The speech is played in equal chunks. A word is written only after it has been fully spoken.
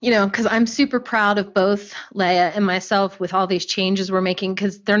because I'm super proud of both Leah and myself with all these changes we're making,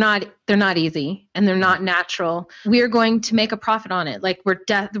 because they're not easy and they're not natural. We are going to make a profit on it. Like we're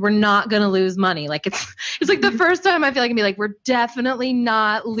not going to lose money. Like it's like the first time I feel like I can be like, we're definitely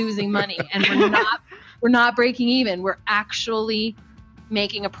not losing money, and we're not breaking even. We're actually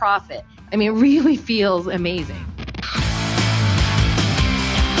making a profit. I mean, it really feels amazing.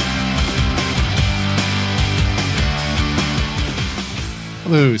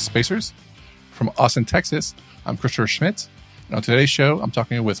 Hello, Spacers. From Austin, Texas, I'm Christopher Schmidt. And on today's show, I'm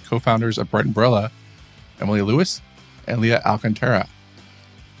talking with co-founders of Bright Umbrella, Emily Lewis and Leah Alcantara,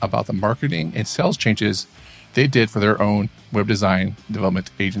 about the marketing and sales changes they did for their own web design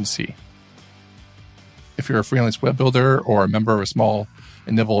development agency. If you're a freelance web builder or a member of a small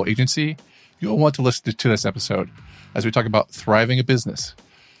and nimble agency, you'll want to listen to this episode as we talk about thriving a business,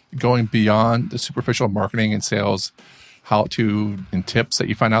 going beyond the superficial marketing and sales how-to and tips that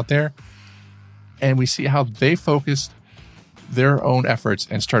you find out there. And we see how they focused their own efforts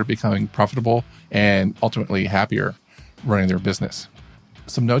and started becoming profitable and ultimately happier running their business.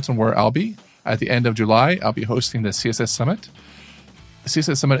 Some notes on where I'll be. At the end of July, I'll be hosting the CSS Summit. The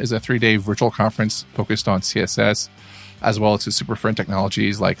CSS Summit is a 3-day virtual conference focused on CSS, as well as super friend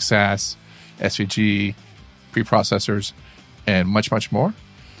technologies like Sass, SVG, preprocessors, and much, much more.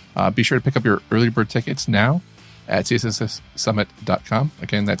 Be sure to pick up your early bird tickets now at csssummit.com.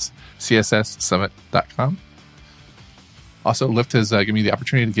 Again, that's csssummit.com. Also, Lyft has given me the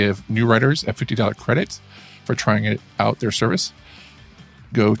opportunity to give new writers a $50 credit for trying out their service.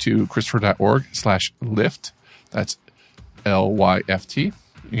 Go to christopher.org/Lyft. That's LYFT.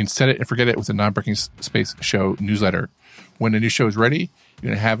 You can set it and forget it with the Non-Breaking Space Show newsletter. When a new show is ready, you're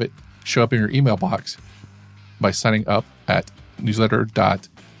going to have it show up in your email box by signing up at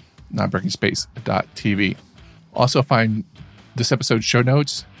newsletter.nonbreakingspace.tv. Also find this episode's show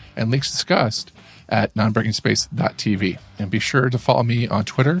notes and links discussed at nonbreakingspace.tv. And be sure to follow me on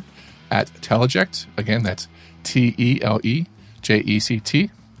Twitter at Teleject. Again, that's TELEJECT.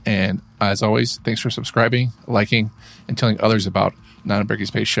 And as always, thanks for subscribing, liking, and telling others about Non-Breaking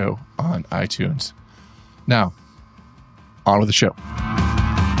Space Show on iTunes. Now, on with the show.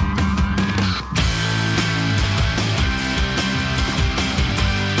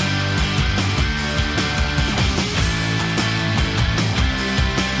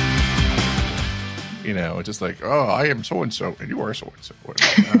 Just like, oh, I am so-and-so, and you are so-and-so.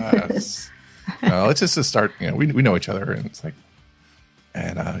 Let's just start, we know each other, and it's like,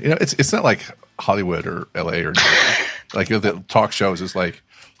 and, it's not like Hollywood or LA or like, the talk shows is like,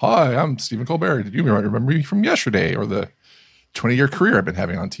 hi, I'm Stephen Colbert. Did you remember me from yesterday? Or the 20-year career I've been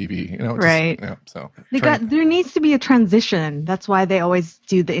having on TV, right. So there needs to be a transition. That's why they always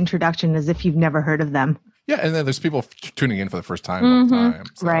do the introduction as if you've never heard of them. Yeah. And then there's people tuning in for the first time all the time.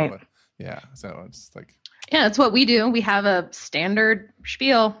 So, right. Yeah. So it's like, yeah, that's what we do. We have a standard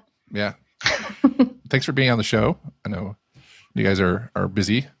spiel. Yeah. Thanks for being on the show. I know you guys are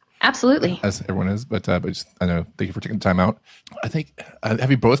busy. Absolutely. As everyone is, but just, I know, thank you for taking the time out. I think, have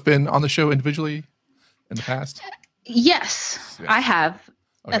you both been on the show individually in the past? Yes. I have.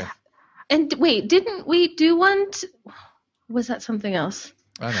 Okay. And wait, didn't we do one? Was that something else?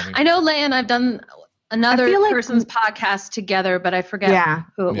 I know Leah and I've done another person's podcast together, but I forget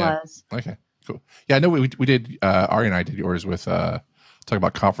who it was. Okay. Cool. Yeah, I know we did. Ari and I did yours with talking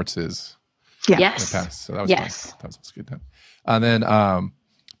about conferences. Yeah. Yes. In the past, so that was fun. That was a good time. And then,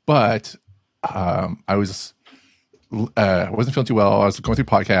 but I wasn't feeling too well. I was going through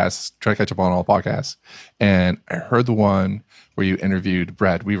podcasts, trying to catch up on all podcasts, and I heard the one where you interviewed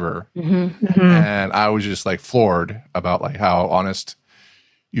Brad Weaver, and I was just like floored about like how honest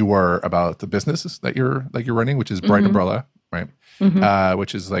you were about the businesses that you're running, which is Bright Umbrella, right?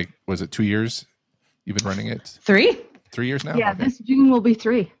 Which is like, was it 2 years you've been running it? 3 years now? Yeah, okay. This June will be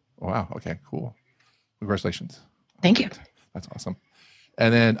 3. Wow. Okay, cool. Congratulations. Thank you. That's awesome.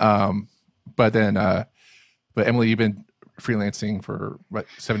 And then, but Emily, you've been freelancing for what,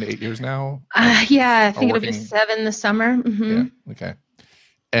 7 to 8 years now? Yeah, I think it'll be 7 this summer. Yeah. Okay.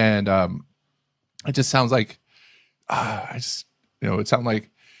 And it just sounds like, it sounded like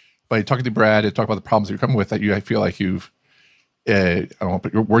by talking to Brad and talking about the problems that you're coming with, that I feel like you've, I don't want to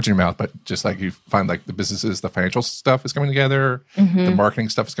put your words in your mouth, but just like you find like the businesses, the financial stuff is coming together, the marketing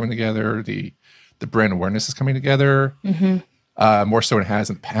stuff is coming together, the brand awareness is coming together, more so than it has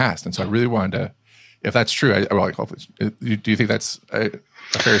in the past. And so I really wanted to, if that's true, do you think that's a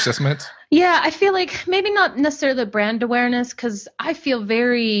fair assessment? Yeah, I feel like maybe not necessarily the brand awareness, because I feel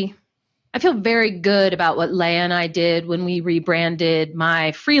very good about what Leah and I did when we rebranded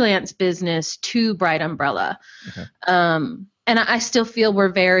my freelance business to Bright Umbrella. Okay. and I still feel we're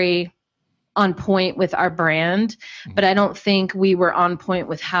very on point with our brand, but I don't think we were on point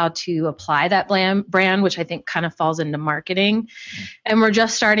with how to apply that brand, which I think kind of falls into marketing. And we're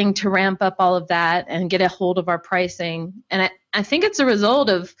just starting to ramp up all of that and get a hold of our pricing. And I think it's a result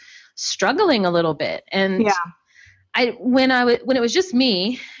of struggling a little bit. And when it was just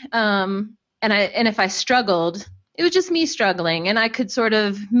me, and if I struggled, it was just me struggling, and I could sort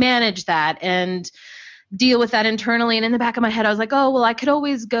of manage that and deal with that internally. And in the back of my head, I was like, oh, well, I could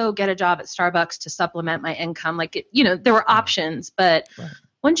always go get a job at Starbucks to supplement my income. Like, there were options, but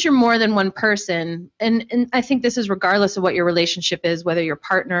once you're more than one person, and I think this is regardless of what your relationship is, whether you're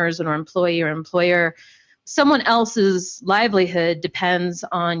partners or employee or employer, someone else's livelihood depends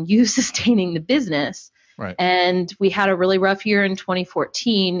on you sustaining the business. Right. And we had a really rough year in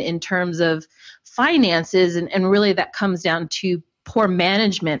 2014 in terms of finances. And really that comes down to poor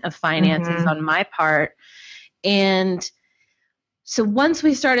management of finances on my part. And so once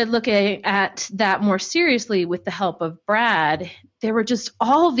we started looking at that more seriously with the help of Brad, there were just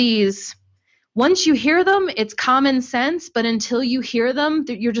all these, once you hear them, it's common sense, but until you hear them,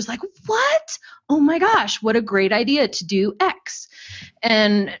 you're just like, what? Oh my gosh, what a great idea to do X.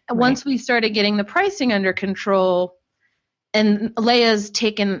 And once we started getting the pricing under control, and Leia's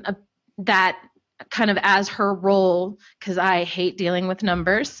taken that kind of as her role, because I hate dealing with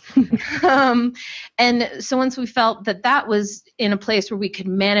numbers. And so once we felt that was in a place where we could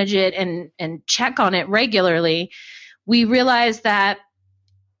manage it and check on it regularly, we realized that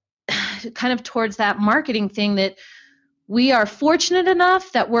kind of towards that marketing thing, that we are fortunate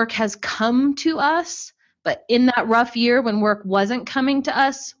enough that work has come to us. But in that rough year when work wasn't coming to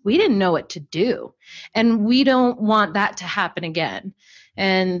us, we didn't know what to do. And we don't want that to happen again.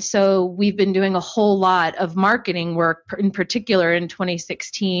 And so we've been doing a whole lot of marketing work, in particular in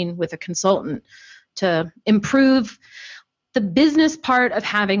 2016 with a consultant, to improve the business part of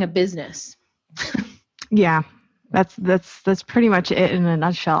having a business. Yeah, that's pretty much it in a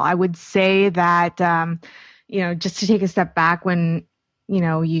nutshell. I would say that, just to take a step back, when,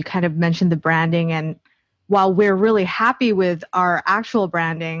 you kind of mentioned the branding, and while we're really happy with our actual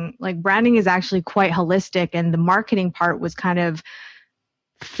branding, like branding is actually quite holistic, and the marketing part was kind of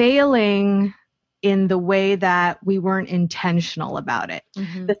failing in the way that we weren't intentional about it.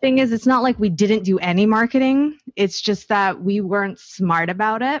 Mm-hmm. The thing is, it's not like we didn't do any marketing. It's just that we weren't smart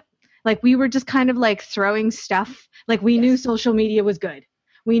about it. Like we were just kind of like throwing stuff. Like we knew social media was good.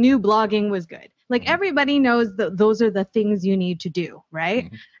 We knew blogging was good. Like everybody knows that those are the things you need to do, right?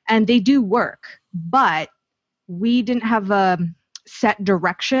 Mm-hmm. And they do work, but we didn't have a set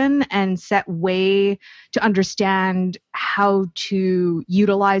direction and set way to understand how to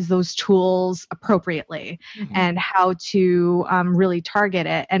utilize those tools appropriately and how to really target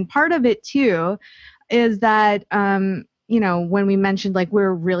it. And part of it too is that, when we mentioned like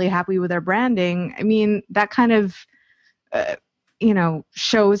we're really happy with our branding, I mean, that kind of,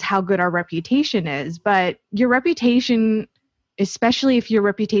 shows how good our reputation is. But your reputation, especially if your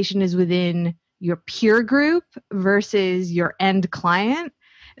reputation is within your peer group versus your end client,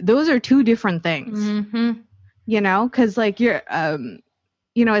 those are two different things, because like you're,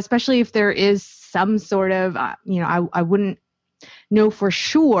 especially if there is some sort of, I wouldn't know for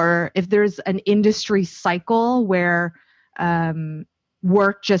sure if there's an industry cycle where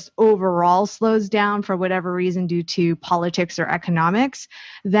work just overall slows down for whatever reason due to politics or economics,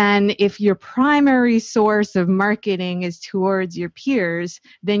 then if your primary source of marketing is towards your peers,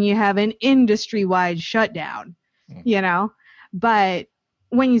 then you have an industry-wide shutdown, But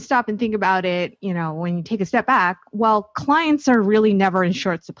when you stop and think about it, when you take a step back, well, clients are really never in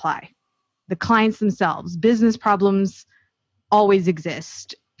short supply. The clients themselves, business problems always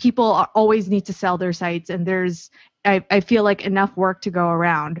exist. People always need to sell their sites, and there's I feel like enough work to go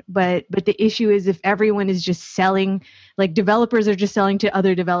around, but the issue is if everyone is just selling, like developers are just selling to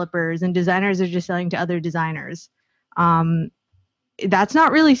other developers and designers are just selling to other designers. That's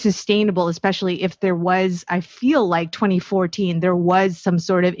not really sustainable, especially if there was, I feel like 2014, there was some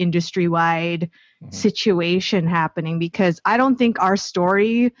sort of industry-wide situation happening, because I don't think our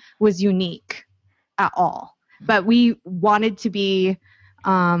story was unique at all, but we wanted to be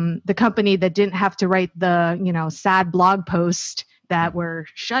the company that didn't have to write the, sad blog post that we're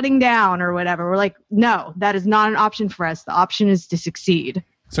shutting down or whatever. We're like, no, that is not an option for us. The option is to succeed.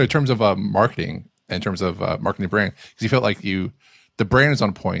 So in terms of marketing, in terms of marketing the brand, because you felt like the brand is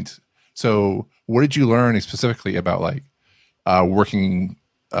on point. So what did you learn specifically about working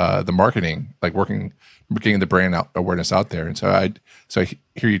the marketing, getting the brand awareness out there? And so I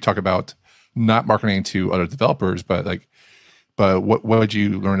hear you talk about not marketing to other developers, but But what did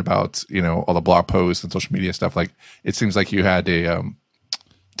you learn about, all the blog posts and social media stuff? Like, it seems like you had to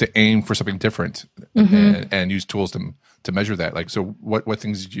aim for something different and use tools to measure that. Like, so what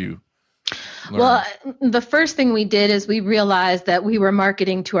things did you learn? Well, the first thing we did is we realized that we were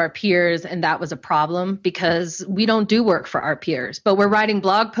marketing to our peers, and that was a problem because we don't do work for our peers, but we're writing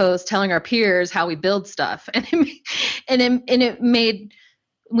blog posts telling our peers how we build stuff. And it made,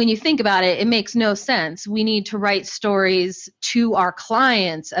 when you think about it, it makes no sense. We need to write stories to our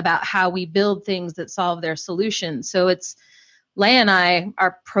clients about how we build things that solve their solutions. So Leah and I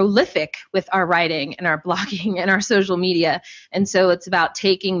are prolific with our writing and our blogging and our social media. And so it's about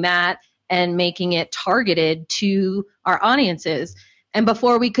taking that and making it targeted to our audiences. And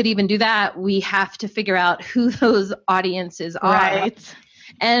before we could even do that, we have to figure out who those audiences are. Right.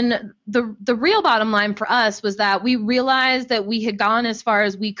 And the real bottom line for us was that we realized that we had gone as far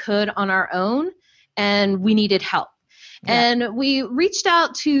as we could on our own and we needed help. Yeah. And we reached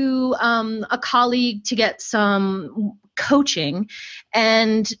out to a colleague to get some coaching,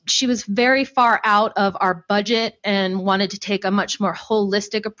 and she was very far out of our budget and wanted to take a much more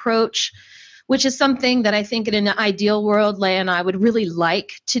holistic approach, which is something that I think in an ideal world, Leah and I would really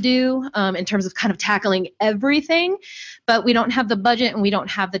like to do in terms of kind of tackling everything, but we don't have the budget and we don't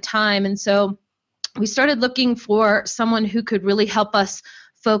have the time. And so we started looking for someone who could really help us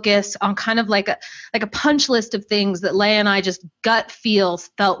focus on kind of like a punch list of things that Leah and I just gut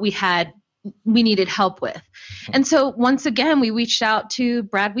felt we needed help with. And so once again, we reached out to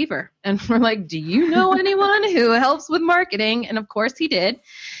Brad Weaver and we're like, do you know anyone who helps with marketing? And of course he did.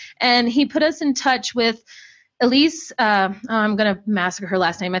 And he put us in touch with Elise. I'm going to massacre her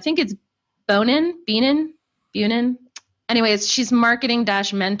last name. I think it's Bunin. Anyways, she's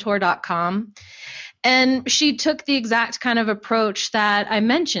marketing-mentor.com. And she took the exact kind of approach that I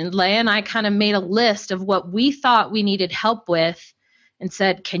mentioned. Leah and I kind of made a list of what we thought we needed help with and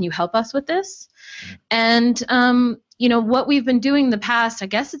said, can you help us with this? And, what we've been doing the past, I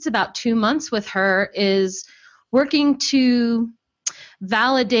guess it's about 2 months with her, is working to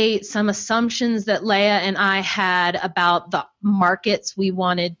validate some assumptions that Leah and I had about the markets we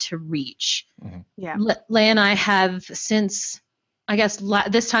wanted to reach. Mm-hmm. Yeah. Leah and I have since, I guess,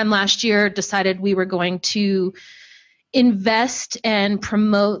 this time last year decided we were going to invest in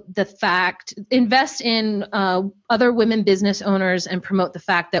other women business owners and promote the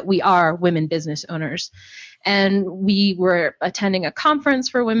fact that we are women business owners. And we were attending a conference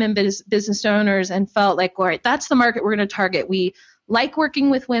for women business owners and felt like, all right, that's the market we're going to target. We like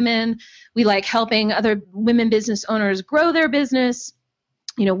working with women. We like helping other women business owners grow their business.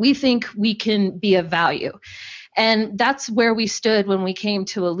 We think we can be of value. And that's where we stood when we came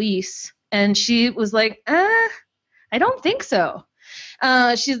to Elise. And she was like, I don't think so.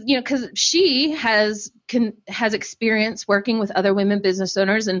 She's, because she has experience working with other women business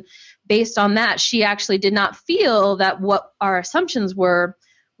owners, and based on that, she actually did not feel that what our assumptions were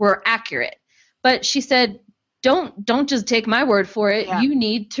accurate. But she said, don't just take my word for it. Yeah. You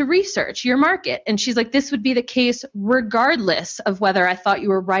need to research your market. And she's like, this would be the case regardless of whether I thought you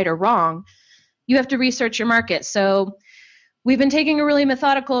were right or wrong. You have to research your market. So we've been taking a really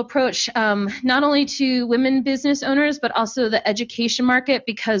methodical approach, not only to women business owners, but also the education market,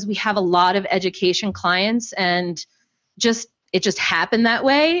 because we have a lot of education clients and it just happened that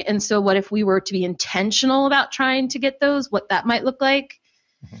way. And so what if we were to be intentional about trying to get those, what that might look like?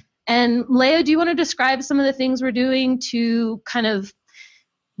 Mm-hmm. And Leah, do you want to describe some of the things we're doing to kind of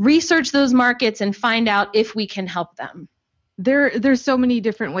research those markets and find out if we can help them? There's so many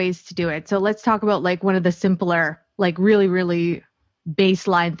different ways to do it. So let's talk about like one of the simpler, like really, really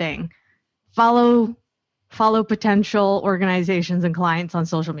baseline thing. Follow potential organizations and clients on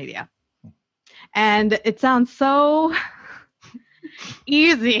social media. And it sounds so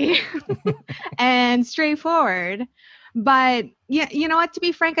easy and straightforward. But yeah, you know what, to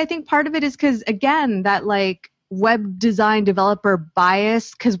be frank, I think part of it is because, again, that like web design developer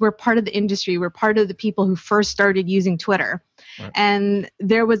bias, because we're part of the industry. We're part of the people who first started using Twitter. Right. And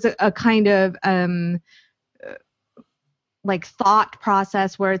there was a kind of like thought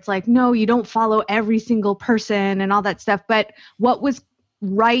process where it's like, no, you don't follow every single person and all that stuff. But what was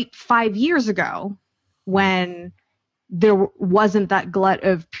right 5 years ago when there wasn't that glut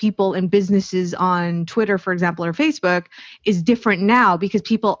of people and businesses on Twitter, for example, or Facebook, is different now because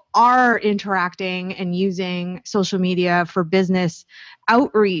people are interacting and using social media for business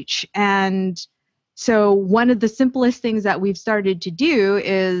outreach. And so one of the simplest things that we've started to do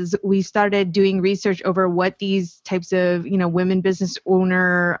is we started doing research over what these types of, women business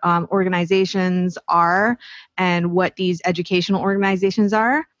owner organizations are and what these educational organizations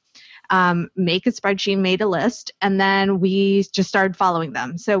are. make a spreadsheet, made a list, and then we just started following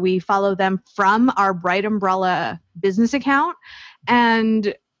them. So we follow them from our Bright Umbrella business account,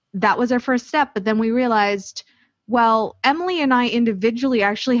 and that was our first step. But then we realized, well, Emily and I individually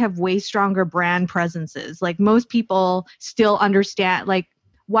actually have way stronger brand presences. Like most people still understand, like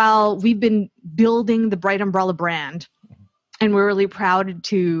while we've been building the Bright Umbrella brand, and we're really proud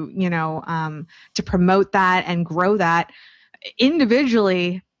to, to promote that and grow that,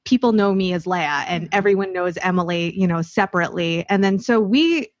 individually, people know me as Leah and everyone knows Emily, separately. And then so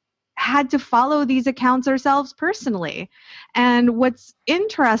we had to follow these accounts ourselves personally. And what's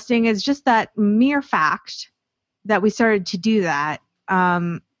interesting is just that mere fact that we started to do that.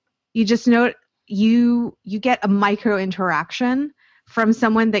 You just note you get a micro interaction from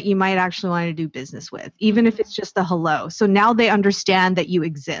someone that you might actually want to do business with, even if it's just a hello. So now they understand that you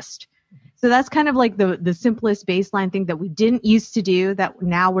exist. So that's kind of like the simplest baseline thing that we didn't used to do that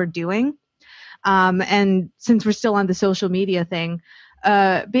now we're doing. And since we're still on the social media thing,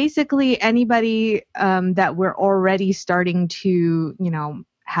 basically anybody that we're already starting to,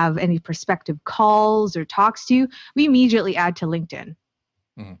 have any prospective calls or talks to, we immediately add to LinkedIn.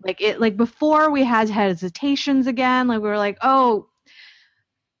 Mm-hmm. Like before we had hesitations again, like we were like, oh,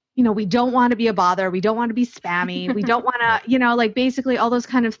 we don't want to be a bother. We don't want to be spammy. We don't want to, like basically all those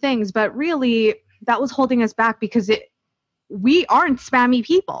kind of things. But really that was holding us back because we aren't spammy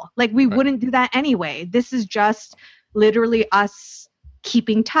people. Like we wouldn't do that anyway. This is just literally us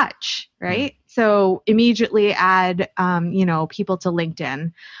keeping touch. Right. Mm-hmm. So immediately add, people to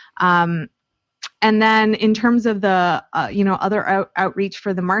LinkedIn. And then in terms of the, other outreach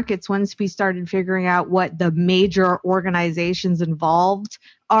for the markets, once we started figuring out what the major organizations involved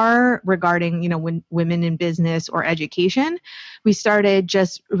are regarding, women in business or education, we started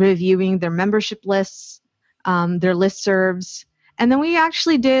just reviewing their membership lists, their listservs. And then we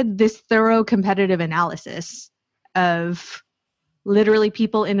actually did this thorough competitive analysis of literally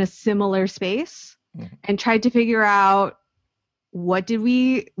people in a similar space and tried to figure out, what do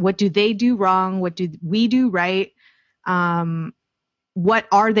they do wrong? What do we do right? What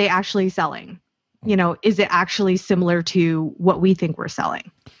are they actually selling? Is it actually similar to what we think we're selling?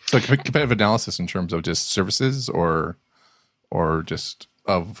 So competitive analysis in terms of just services or just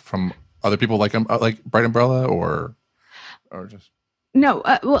from other people like Bright Umbrella or just. No,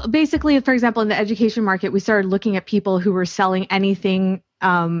 well, basically, for example, in the education market, we started looking at people who were selling anything.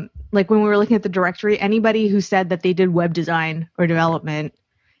 Like when we were looking at the directory, anybody who said that they did web design or development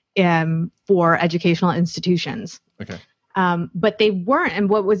for educational institutions. Okay. But they weren't. And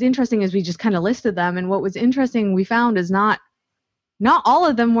what was interesting is we just kind of listed them. And what was interesting we found is not all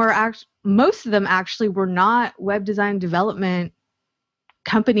of them were most of them actually were not web design development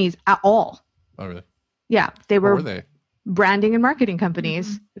companies at all. Oh, really? Yeah. They were. What were they? Branding and marketing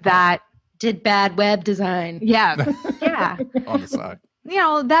companies that did bad web design. Yeah. Yeah. On the side.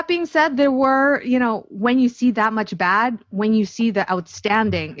 That being said, there were, when you see that much bad, when you see the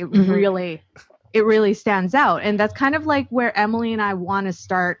outstanding, it really stands out. And that's kind of like where Emily and I want to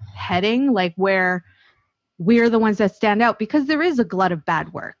start heading, like where we're the ones that stand out because there is a glut of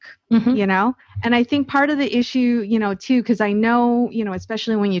bad work, and I think part of the issue, too, because I know,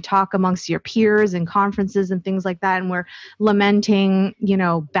 especially when you talk amongst your peers and conferences and things like that, and we're lamenting,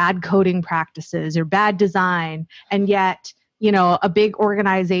 bad coding practices or bad design, and yet, a big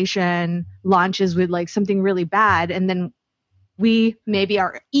organization launches with like something really bad. And then we, maybe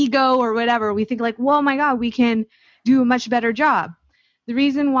our ego or whatever, we think like, well, my God, we can do a much better job. The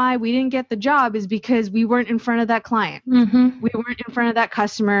reason why we didn't get the job is because we weren't in front of that client. Mm-hmm. We weren't in front of that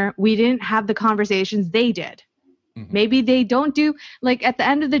customer. We didn't have the conversations they did. Mm-hmm. Maybe they don't do, like at the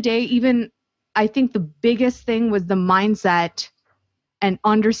end of the day, even I think the biggest thing was the mindset and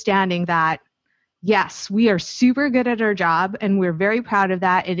understanding that, yes, we are super good at our job and we're very proud of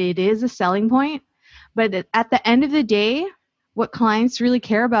that. And it is a selling point. But at the end of the day, what clients really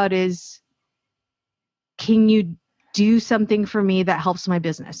care about is, can you do something for me that helps my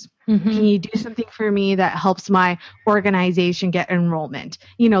business? Mm-hmm. Can you do something for me that helps my organization get enrollment?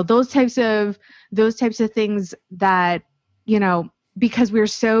 Those types of things that, because we're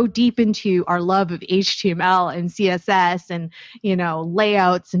so deep into our love of HTML and CSS and,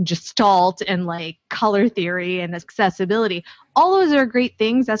 layouts and Gestalt and like color theory and accessibility, all those are great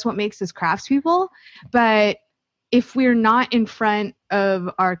things. That's what makes us craftspeople. But if we're not in front of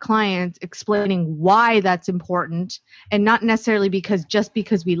our clients explaining why that's important, and not necessarily because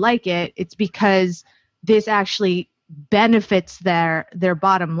we like it, it's because this actually benefits their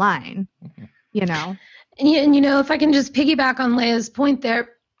bottom line, And if I can just piggyback on Leah's point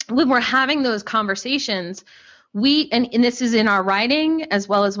there, when we're having those conversations, and this is in our writing, as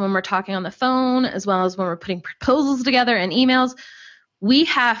well as when we're talking on the phone, as well as when we're putting proposals together and emails, we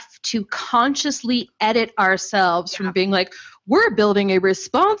have to consciously edit ourselves from being like, we're building a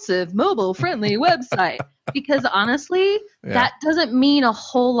responsive, mobile-friendly website. Because honestly, that doesn't mean a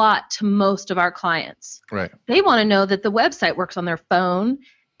whole lot to most of our clients. Right. They want to know that the website works on their phone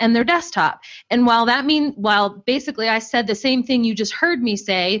and their desktop. And while basically I said the same thing you just heard me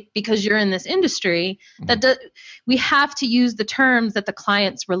say, because you're in this industry, we have to use the terms that the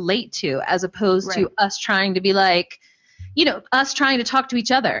clients relate to, as opposed to us trying to be like, us trying to talk to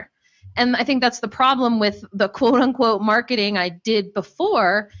each other. And I think that's the problem with the quote unquote marketing I did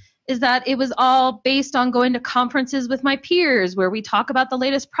before, is that it was all based on going to conferences with my peers where we talk about the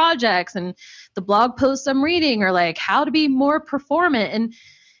latest projects, and the blog posts I'm reading are like how to be more performant. And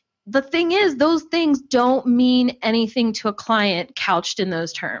the thing is, those things don't mean anything to a client couched in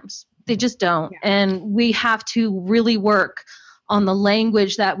those terms. They just don't. Yeah. And we have to really work on the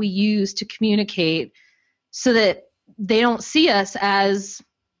language that we use to communicate so that they don't see us as,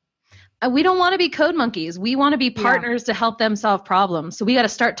 we don't want to be code monkeys. We want to be partners to help them solve problems. So we got to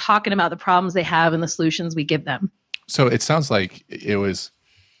start talking about the problems they have and the solutions we give them. So it sounds like it was,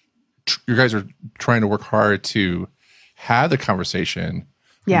 you guys are trying to work hard to have the conversation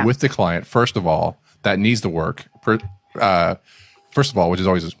with the client, first of all, that needs the work. First of all, which is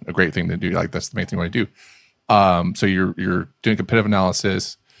always a great thing to do. Like that's the main thing you want to do. So you're doing competitive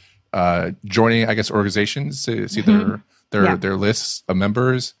analysis, joining, I guess, organizations to see their lists of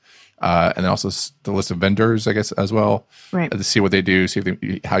members, and then also the list of vendors, I guess, as well, to see what they do,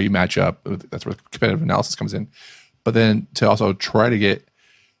 see how you match up. That's where competitive analysis comes in. But then to also try to get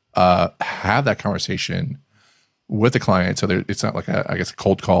have that conversation with the client, so it's not like a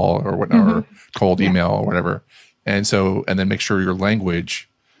cold call or whatnot, or cold email or whatever. And then make sure your language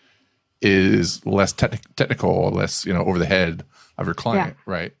is less technical, less over the head of your client,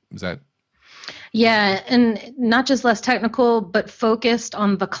 right? Is that? Yeah, and not just less technical, but focused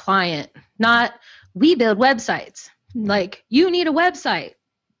on the client. Not, we build websites. Like, you need a website.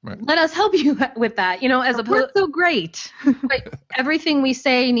 Right. Let us help you with that. As opposed, we're so great. But everything we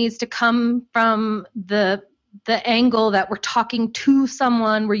say needs to come from the angle that we're talking to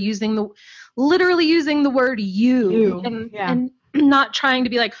someone. We're literally using the word you. And not trying to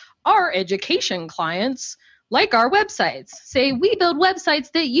be like, our education clients like our websites. Say, we build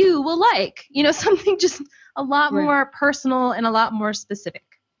websites that you will like. Something just a lot more personal and a lot more specific.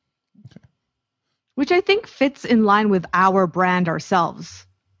 Okay. Which I think fits in line with our brand ourselves.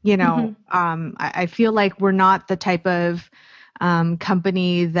 I feel like we're not the type of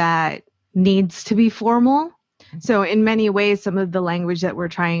company that needs to be formal. So in many ways, some of the language that we're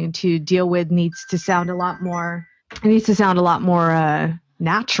trying to deal with needs to sound a lot more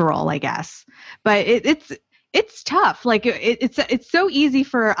natural, I guess. But it's tough. Like it's so easy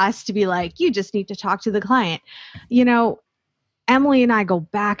for us to be like, you just need to talk to the client. Emily and I go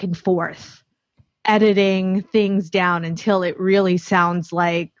back and forth editing things down until it really sounds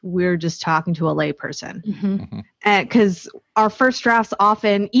like we're just talking to a layperson. Because our first drafts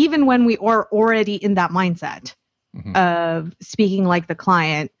often, even when we are already in that mindset of speaking like the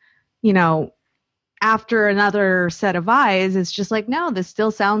client, after another set of eyes, it's just like, no, this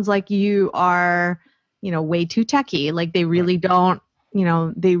still sounds like you are, way too techie. Like they really don't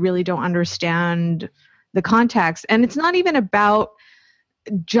understand the context. And it's not even about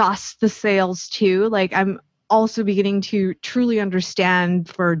just the sales too. Like I'm also beginning to truly understand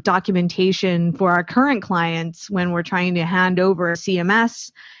for documentation for our current clients when we're trying to hand over a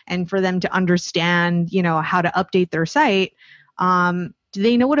CMS and for them to understand, how to update their site. Do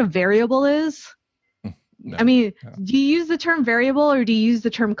they know what a variable is? No. I mean, do you use the term variable or do you use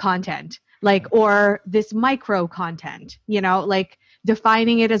the term content? Or this micro content, like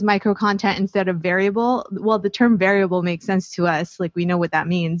defining it as micro content instead of variable. Well, the term variable makes sense to us. Like we know what that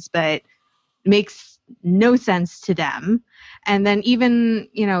means, but it makes no sense to them. And then even,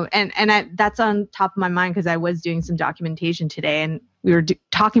 that's on top of my mind because I was doing some documentation today and we were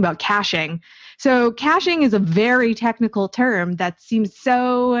talking about caching. So caching is a very technical term that seems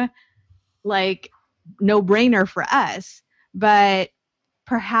so like no-brainer for us, but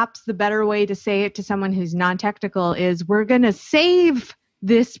perhaps the better way to say it to someone who's non-technical is we're going to save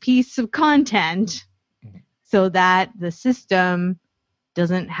this piece of content so that the system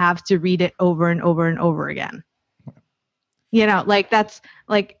doesn't have to read it over and over and over again. That's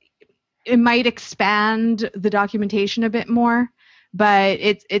like, it might expand the documentation a bit more, but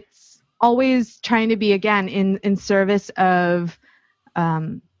it's always trying to be, again, in service of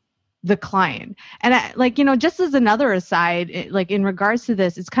the client. And just as another aside, in regards to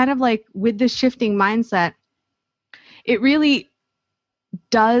this, it's kind of like with the shifting mindset, it really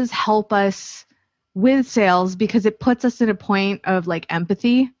does help us with sales because it puts us in a point of like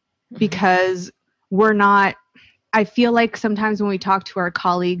empathy because we're not, I feel like sometimes when we talk to our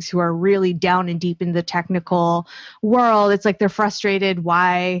colleagues who are really down and deep in the technical world, it's like they're frustrated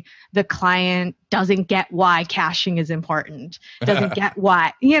why the client doesn't get why caching is important, doesn't get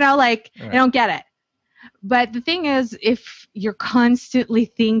why, they don't get it. But the thing is, if you're constantly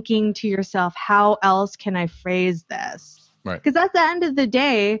thinking to yourself, how else can I phrase this? Right. Because at the end of the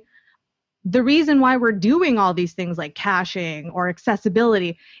day, the reason why we're doing all these things like caching or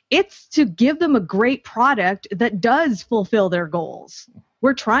accessibility, it's to give them a great product that does fulfill their goals.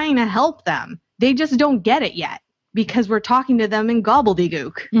 We're trying to help them. They just don't get it yet because we're talking to them in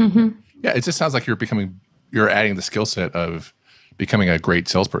gobbledygook. Mm-hmm. Yeah, it just sounds like you're adding the skill set of becoming a great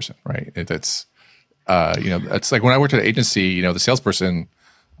salesperson, right? It's like when I worked at an agency, the salesperson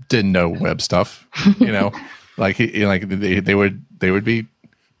didn't know web stuff, like they would be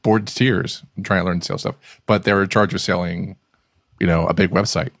bored to tears and trying to learn sales stuff, but they were in charge of selling, a big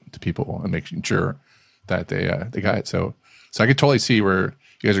website to people and making sure that they got it. So I could totally see where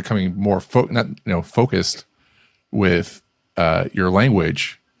you guys are coming more focused with your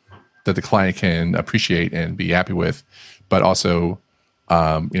language that the client can appreciate and be happy with, but also,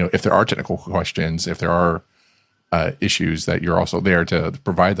 if there are technical questions, if there are issues, that you're also there to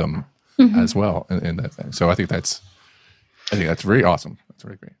provide them as well in that thing. So I think that's very awesome. That's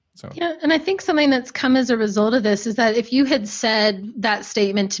very great. So yeah, and I think something that's come as a result of this is that if you had said that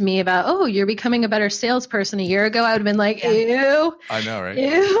statement to me about, oh, you're becoming a better salesperson a year ago, I would have been like, ew. I know, right?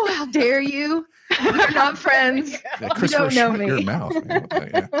 Ew, how dare you? We're not friends. Yeah, You don't know me. your mouth.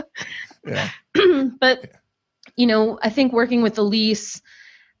 Man. Yeah. But, I think working with Elise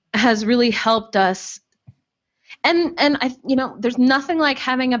has really helped us. And I, there's nothing like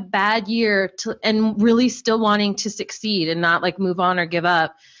having a bad year and really still wanting to succeed and not like move on or give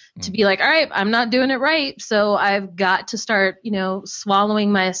up. To be like, all right, I'm not doing it right. So I've got to start, swallowing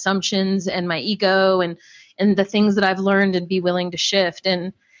my assumptions and my ego and the things that I've learned and be willing to shift.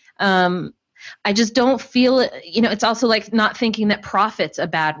 And I just don't feel it. It's also like not thinking that profit's a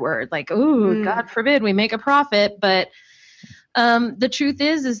bad word. Like, oh, God forbid we make a profit. But the truth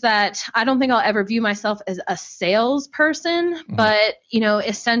is that I don't think I'll ever view myself as a salesperson, but,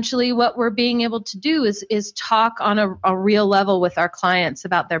 essentially what we're being able to do is talk on a real level with our clients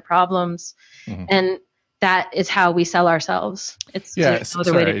about their problems. And that is how we sell ourselves. It's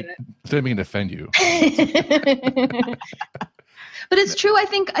another way to do it. I didn't mean to offend you. But it's true. I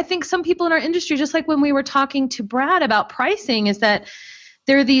think some people in our industry, just like when we were talking to Brad about pricing, is that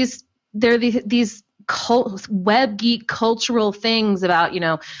there are these web geek cultural things about,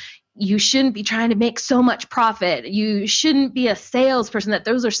 you shouldn't be trying to make so much profit. You shouldn't be a salesperson, that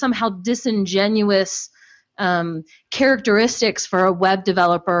those are somehow disingenuous characteristics for a web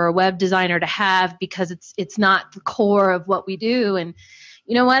developer or a web designer to have because it's not the core of what we do. And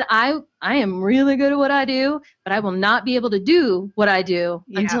you know what? I am really good at what I do, but I will not be able to do what I do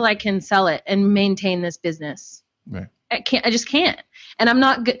until I can sell it and maintain this business. Right. I just can't. And I'm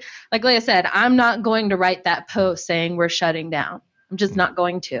not like I said, I'm not going to write that post saying we're shutting down. I'm just not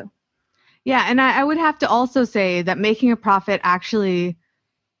going to. Yeah. And I would have to also say that making a profit actually,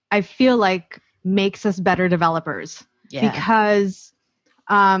 I feel like, makes us better developers. Yeah. Because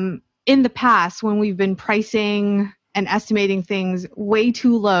in the past, when we've been pricing and estimating things way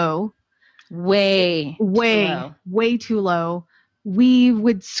too low, way too low, we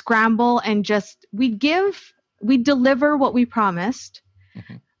would scramble and we'd deliver what we promised.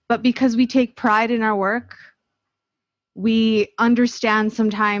 But because we take pride in our work, we understand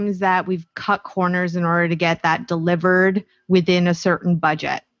sometimes that we've cut corners in order to get that delivered within a certain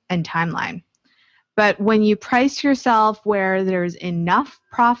budget and timeline. But when you price yourself where there's enough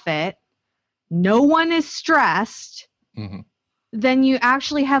profit, no one is stressed, then you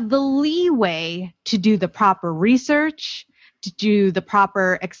actually have the leeway to do the proper research, to do the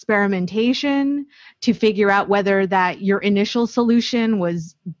proper experimentation, to figure out whether that your initial solution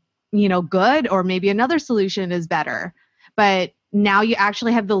was, good, or maybe another solution is better. But now you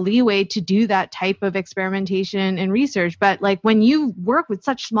actually have the leeway to do that type of experimentation and research. But like when you work with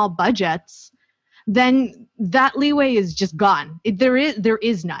such small budgets, then that leeway is just gone. There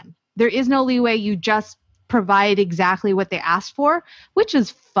is none. There is no leeway. You just provide exactly what they asked for, which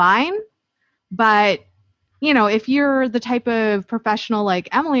is fine. But, if you're the type of professional like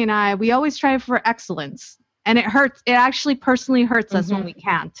Emily and I, we always strive for excellence. And it hurts. It actually personally hurts us when we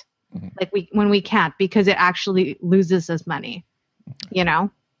can't. When we can't, because it actually loses us money,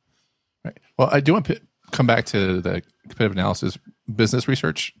 Right. Well, I do want to come back to the competitive analysis business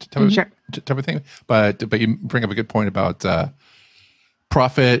research type Sure. of thing. But you bring up a good point about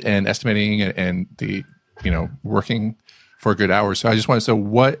profit and estimating and the working for good hours. So I just want to know,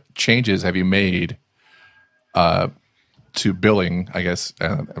 what changes have you made to billing? I guess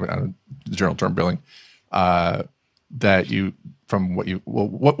the general term billing, that you from what you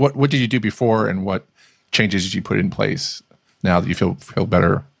what did you do before, and what changes did you put in place now that you feel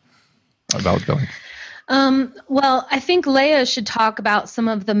better about billing? Well, I think Leah should talk about some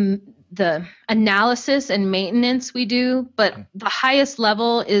of the analysis and maintenance we do, but the highest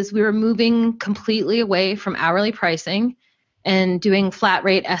level is we were moving completely away from hourly pricing and doing flat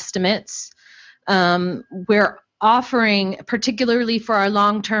rate estimates. We're offering, particularly for our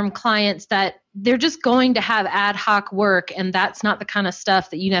long-term clients, that they're just going to have ad hoc work, and that's not the kind of stuff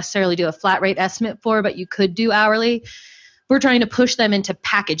that you necessarily do a flat rate estimate for, but you could do hourly. We're trying to push them into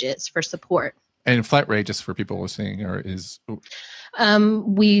packages for support. And flat rate, just for people listening,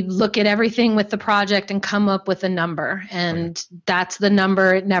 we look at everything with the project and come up with a number, and that's the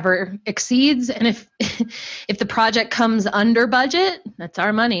number. It never exceeds. And if if the project comes under budget, that's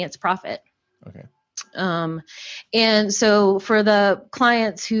our money. It's profit. Okay. And so for the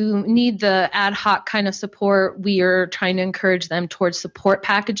clients who need the ad hoc kind of support, we are trying to encourage them towards support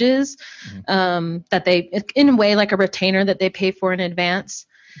packages, that they, in a way, like a retainer that they pay for in advance.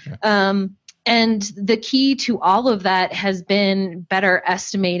 Okay. And the key to all of that has been better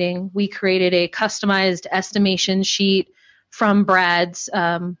estimating. We created a customized estimation sheet from Brad's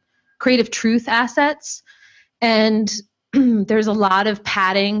Creative Truth assets, and there's a lot of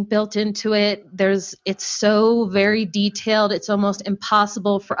padding built into it. It's so very detailed. It's almost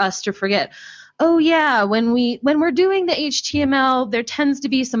impossible for us to forget. Oh yeah, when we're doing the HTML, there tends to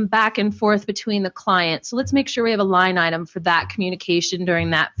be some back and forth between the clients. So let's make sure we have a line item for that communication during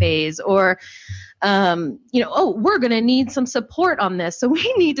that phase. Or, we're going to need some support on this, so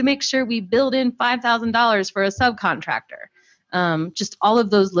we need to make sure we build in $5,000 for a subcontractor. Just all of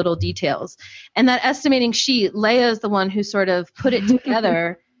those little details. And that estimating sheet, Leah is the one who sort of put it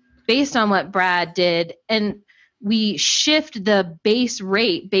together based on what Brad did. And we shift the base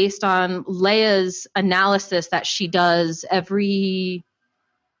rate based on Leah's analysis that she does every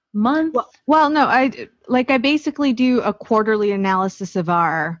month. Well, no, I basically do a quarterly analysis of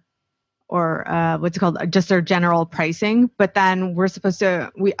our, or what's it called, just our general pricing. But then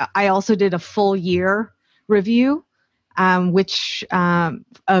I also did a full year review, which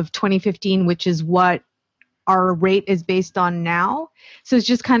of 2015, which is what our rate is based on now. So it's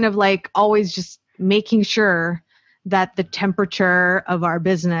just kind of like always just making sure that the temperature of our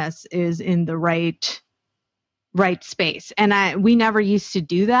business is in the right space. And we never used to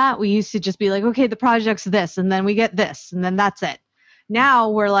do that. We used to just be like, okay, the project's this, and then we get this, and then that's it.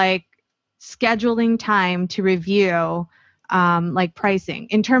 Now we're like scheduling time to review like pricing.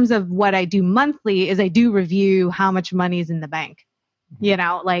 In terms of what I do monthly is I do review how much money is in the bank.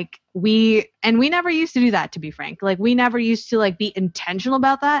 Like we never used to do that, to be frank. Like we never used to like be intentional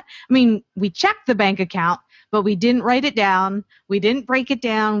about that. I mean, we checked the bank account, but we didn't write it down. We didn't break it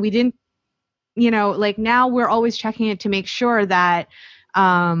down. We didn't, like now we're always checking it to make sure that,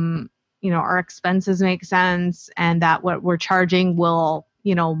 our expenses make sense and that what we're charging will,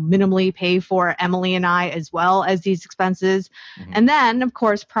 minimally pay for Emily and I as well as these expenses. Mm-hmm. And then, of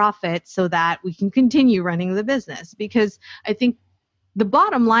course, profit so that we can continue running the business. Because I think the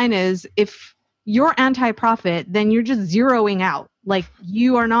bottom line is if you're anti-profit, then you're just zeroing out. Like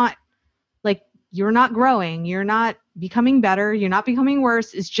you're not growing. You're not becoming better. You're not becoming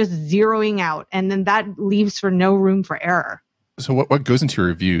worse. It's just zeroing out. And then that leaves for no room for error. So what goes into your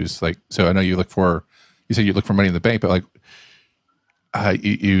reviews? Like, so I know you said you look for money in the bank, but like,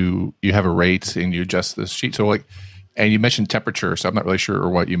 you have a rate and you adjust the sheet. So like, and you mentioned temperature. So I'm not really sure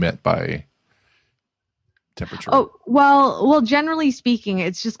what you meant by temperature. Oh, well, generally speaking,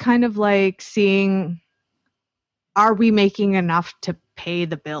 it's just kind of like seeing, are we making enough to pay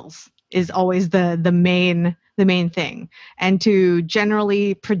the bills is always the main thing. And to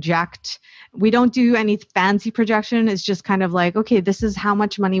generally project, we don't do any fancy projection. It's just kind of like, okay, this is how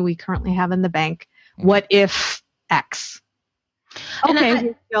much money we currently have in the bank. What if X?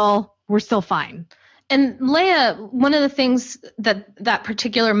 Okay, we're still fine. And Leah, one of the things that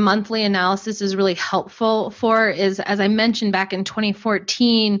particular monthly analysis is really helpful for is, as I mentioned back in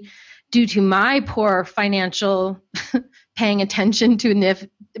 2014, due to my poor financial paying attention to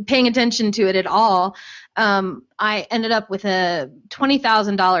it at all, I ended up with a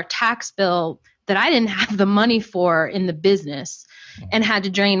 $20,000 tax bill that I didn't have the money for in the business and had to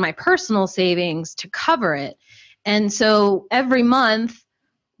drain my personal savings to cover it. And so every month,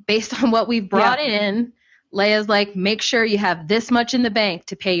 based on what we've brought in, Leia's like, make sure you have this much in the bank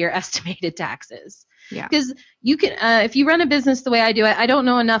to pay your estimated taxes. Yeah. Because you can, if you run a business the way I do it, I don't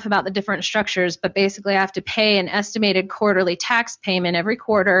know enough about the different structures, but basically I have to pay an estimated quarterly tax payment every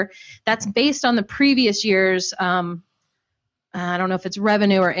quarter. That's based on the previous year's, I don't know if it's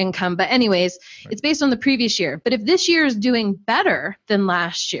revenue or income, but anyways, it's based on the previous year. But if this year is doing better than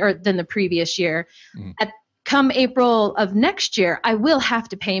last year or than the previous year, come April of next year, I will have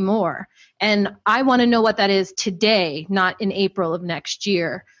to pay more. And I want to know what that is today, not in April of next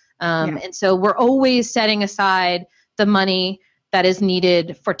year. And so we're always setting aside the money that is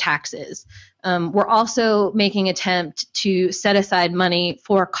needed for taxes. We're also making an attempt to set aside money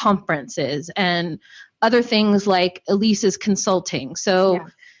for conferences and other things like Elise's consulting. So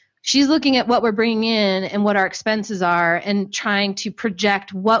she's looking at what we're bringing in and what our expenses are and trying to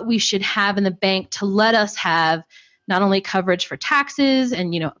project what we should have in the bank to let us have not only coverage for taxes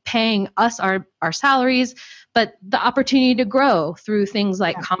and, paying us our salaries, but the opportunity to grow through things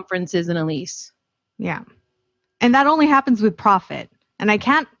like conferences and Elise. Yeah. And that only happens with profit. And I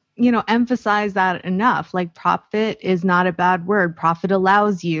can't, emphasize that enough. Like, profit is not a bad word. Profit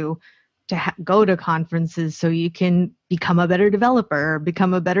allows you to go to conferences so you can become a better developer,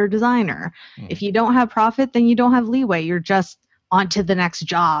 become a better designer. If you don't have profit, then you don't have leeway. You're just on to the next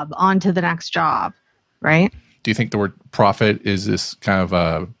job, right? Do you think the word profit is this kind of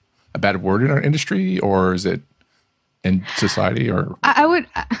a bad word in our industry, or is it in society? Or I would,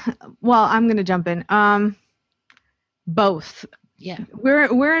 well, I'm going to jump in. Both. Yeah.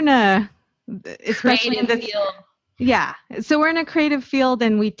 We're in a, especially creative in this field. Yeah. So we're in a creative field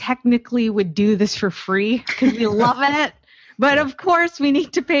and we technically would do this for free because we love it. But of course we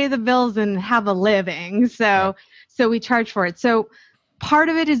need to pay the bills and have a living. So we charge for it. So part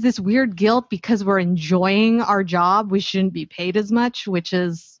of it is this weird guilt because we're enjoying our job. We shouldn't be paid as much, which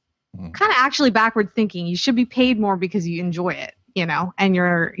is kind of actually backward thinking. You should be paid more because you enjoy it, and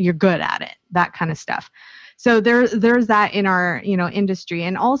you're good at it, that kind of stuff. So there's that in our, industry.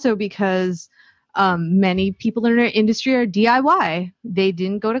 And also because many people in our industry are DIY. They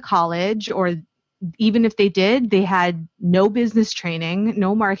didn't go to college, or even if they did, they had no business training,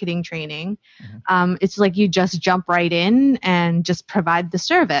 no marketing training. It's like you just jump right in and just provide the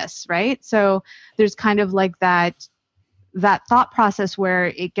service, right? So there's kind of like that thought process where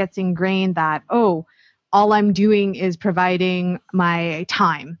it gets ingrained that, oh, all I'm doing is providing my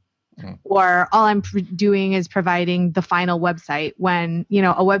time. Or all I'm doing is providing the final website, when,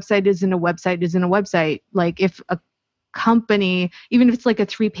 a website isn't a website. Like, if a company, even if it's like a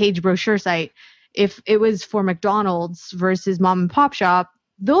 3-page brochure site, if it was for McDonald's versus mom and pop shop,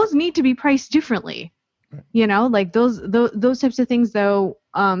 those need to be priced differently. Like those types of things, though,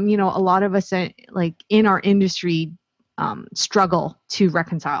 a lot of us like in our industry struggle to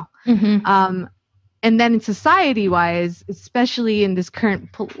reconcile. And then society-wise, especially in this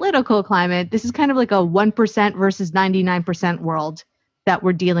current political climate, this is kind of like a 1% versus 99% world that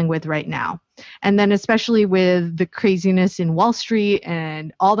we're dealing with right now. And then especially with the craziness in Wall Street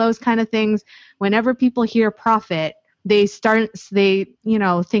and all those kind of things, whenever people hear profit, they think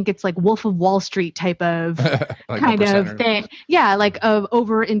it's like Wolf of Wall Street type of like kind of thing. Yeah, like of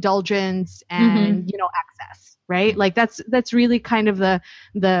overindulgence and, excess. Right? Like that's really kind of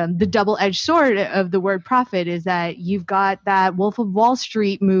the double-edged sword of the word profit, is that you've got that Wolf of Wall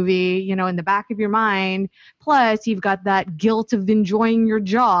Street movie, in the back of your mind. Plus you've got that guilt of enjoying your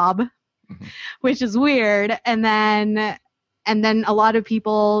job, which is weird. And then a lot of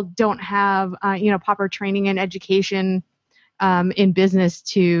people don't have, proper training and education in business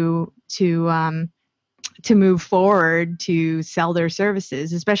to move forward to sell their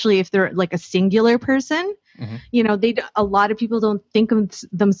services, especially if they're like a singular person. A lot of people don't think of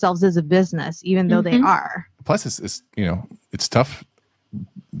themselves as a business, even though they are. Plus, it's tough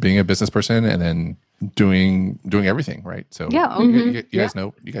being a business person and then doing everything, right? So you guys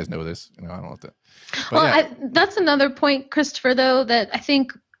know this. I don't know that. That's another point, Christopher, though, that I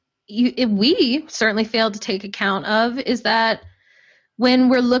think we certainly failed to take account of, is that when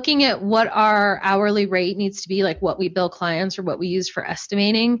we're looking at what our hourly rate needs to be, like what we bill clients or what we use for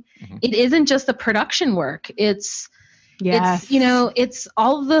estimating, it isn't just the production work. It's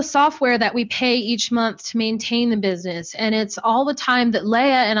all the software that we pay each month to maintain the business. And it's all the time that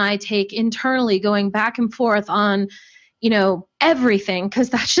Leia and I take internally going back and forth on, everything,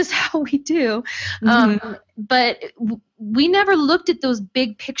 because that's just how we do. But we never looked at those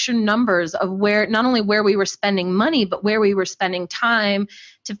big picture numbers of not only where we were spending money, but where we were spending time,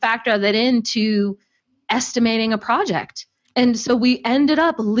 to factor that into estimating a project. And so we ended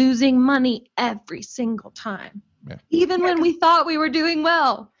up losing money every single time, even when we thought we were doing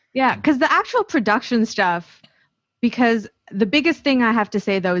well. Yeah, because the actual production stuff, because the biggest thing I have to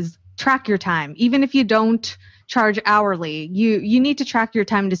say though is track your time. Even if you don't charge hourly, you need to track your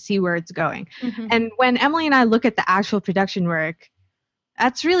time to see where it's going. Mhm. And when Emily and I look at the actual production work,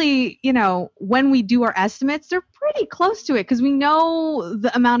 that's really, when we do our estimates, they're pretty close to it because we know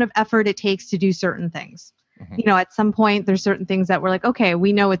the amount of effort it takes to do certain things. Mhm. At some point, there's certain things that we're like, okay,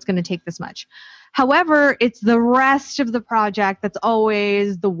 we know it's going to take this much. However, it's the rest of the project that's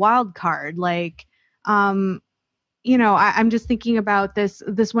always the wild card. Like, I'm just thinking about this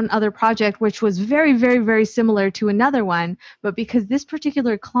one other project, which was very, very, very similar to another one. But because this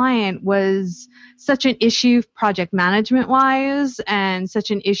particular client was such an issue project management wise and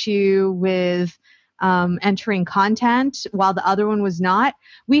such an issue with entering content while the other one was not,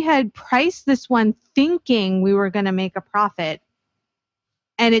 we had priced this one thinking we were going to make a profit.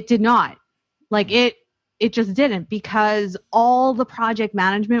 And it did not. Like it just didn't, because all the project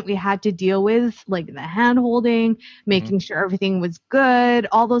management we had to deal with, like the hand holding, making sure everything was good,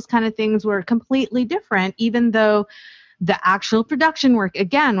 all those kind of things were completely different, even though the actual production work,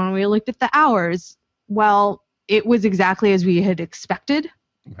 again, when we looked at the hours, well, it was exactly as we had expected,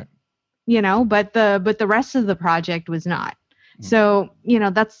 Okay. but the rest of the project was not. So,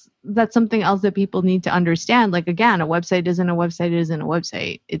 that's something else that people need to understand. Like, again, a website isn't a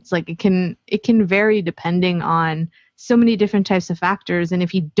website. It's like it can vary depending on so many different types of factors. And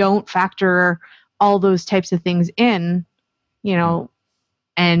if you don't factor all those types of things in,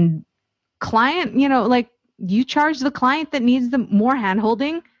 and client, like you charge the client that needs the more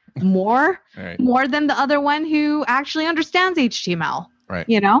handholding more than the other one who actually understands HTML. Right.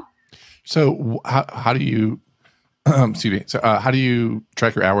 So how do you excuse me. So how do you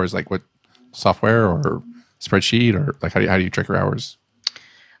track your hours? Like what software or spreadsheet, or like how do you track your hours?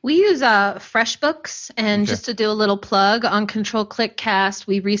 We use FreshBooks, and Okay. just to do a little plug on Control Click Cast,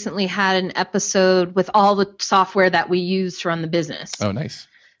 we recently had an episode with all the software that we use to run the business. Oh, nice.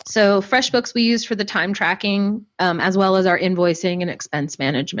 So FreshBooks we use for the time tracking, as well as our invoicing and expense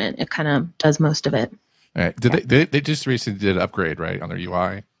management. It kind of does most of it. All right. They just recently did an upgrade, right, on their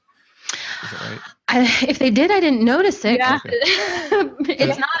UI? Is that right? If they did, I didn't notice it. Yeah.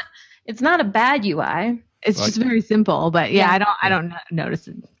 Okay. It's not a bad UI. it's just very simple, but I don't notice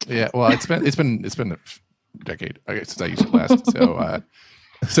it. Yeah. Well, it's been a decade, I guess, since I used it last.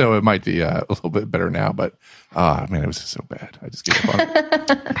 So it might be a little bit better now, but man, it was so bad. I just gave up on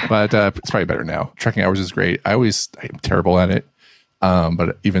it. But it's probably better now. Tracking hours is great. I'm terrible at it.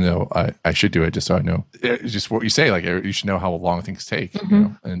 But even though I should do it, just so I know, it's just what you say, like you should know how long things take,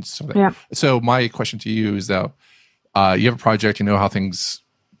 and so So my question to you is that you have a project, you know how things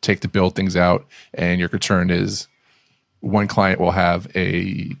take to build things out, and your concern is one client will have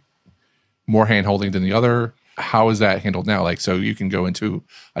a more hand holding than the other. How is that handled now? Like, so you can go into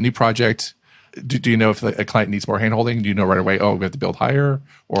a new project. Do you know if a client needs more hand holding? Do you know right away, oh, we have to build higher?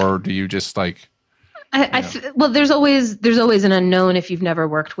 Or do you just like, well, there's always an unknown if you've never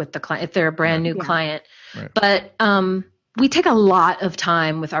worked with the client, if they're a brand new client. Right. But we take a lot of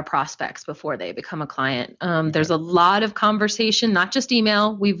time with our prospects before they become a client. There's a lot of conversation, not just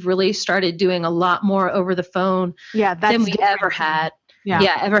email. We've really started doing a lot more over the phone than we ever had.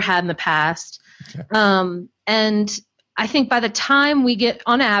 Ever had in the past. Okay. And I think by the time we get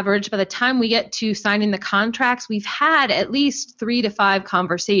to signing the contracts, we've had at least 3 to 5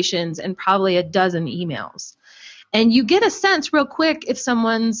 conversations and probably a dozen emails. And you get a sense real quick if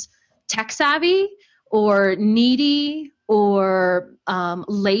someone's tech savvy or needy or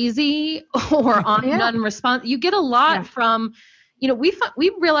lazy or non-responsive. You get a lot from,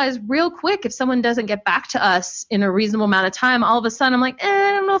 we realize real quick if someone doesn't get back to us in a reasonable amount of time, all of a sudden I'm like,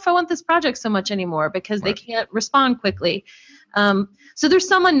 I don't know if I want this project so much anymore because they can't respond quickly. So there's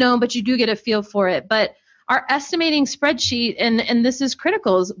some unknown, but you do get a feel for it. But our estimating spreadsheet, and this is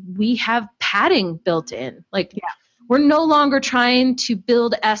critical, is we have padding built in. We're no longer trying to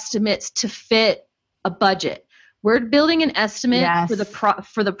build estimates to fit a budget. We're building an estimate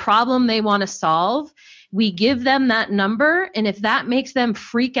for the problem they want to solve. We give them that number, and if that makes them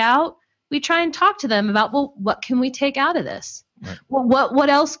freak out, we try and talk to them about, well, what can we take out of this? Right. Well, what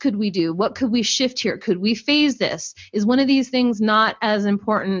else could we do? What could we shift here? Could we phase this? Is one of these things not as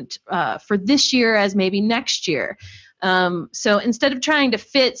important for this year as maybe next year? So instead of trying to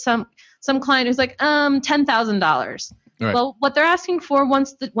fit some client who's like, $10,000. Right. Well, what they're asking for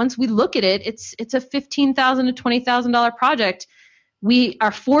once we look at it, it's a $15,000 to $20,000 project. We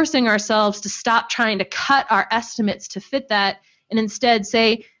are forcing ourselves to stop trying to cut our estimates to fit that, and instead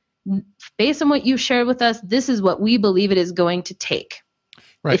say, based on what you shared with us, this is what we believe it is going to take.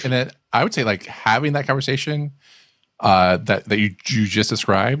 Right. And then I would say, like, having that conversation that you just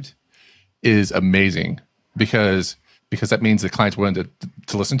described is amazing because that means the client's willing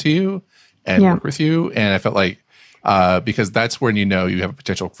to listen to you and work with you. And I felt like because that's when you know you have a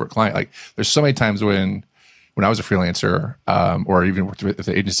potential for a client. Like there's so many times when I was a freelancer or even worked with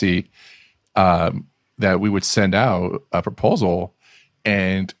the agency that we would send out a proposal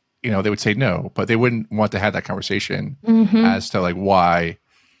and they would say no, but they wouldn't want to have that conversation as to like why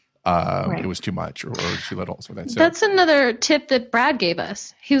it was too much or too little. So that's another tip that Brad gave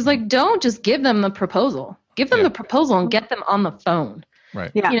us. He was like, don't just give them the proposal. Give them the proposal and get them on the phone.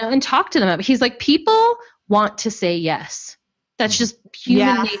 Right. Yeah. And talk to them. He's like, people want to say yes. That's just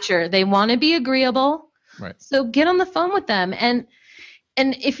human nature. They want to be agreeable. Right. So get on the phone with them. And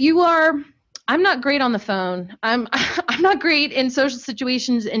if you are, I'm not great on the phone. I'm not great in social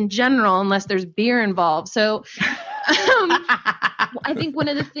situations in general, unless there's beer involved. So I think one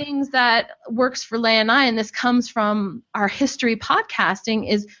of the things that works for Leah and I, and this comes from our history podcasting,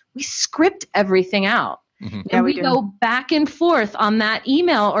 is we script everything out. Mm-hmm. And we go back and forth on that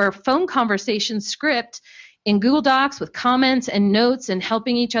email or phone conversation script in Google Docs with comments and notes and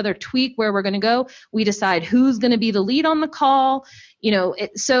helping each other tweak where we're going to go. We decide who's going to be the lead on the call.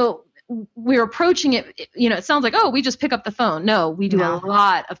 So we're approaching it, it sounds like, oh, we just pick up the phone. No, we do a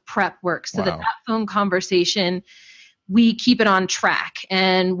lot of prep work so that phone conversation, we keep it on track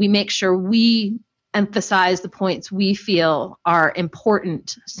and we make sure we emphasize the points we feel are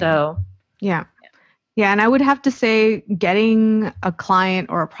important. So, yeah. And I would have to say getting a client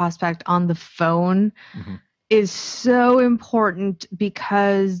or a prospect on the phone is so important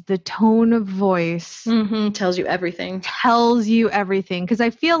because the tone of voice tells you everything. Because I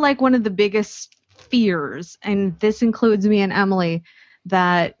feel like one of the biggest fears, and this includes me and Emily,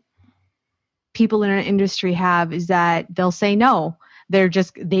 that people in our industry have is that they'll say no. They're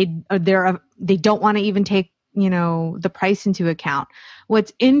just they don't want to even take the price into account.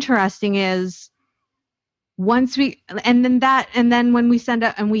 What's interesting is once and then when we send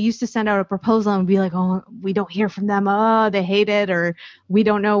out, and we used to send out a proposal and be like, oh, we don't hear from them. Oh, they hate it, or we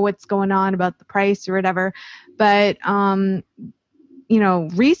don't know what's going on about the price or whatever. But,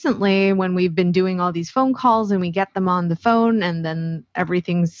 recently when we've been doing all these phone calls and we get them on the phone and then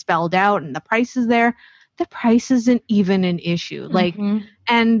everything's spelled out and the price is there, the price isn't even an issue.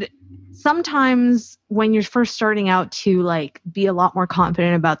 And sometimes when you're first starting out to be a lot more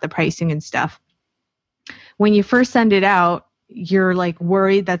confident about the pricing and stuff, when you first send it out, you're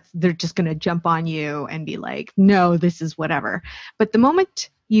worried that they're just going to jump on you and be like, no, this is whatever. But the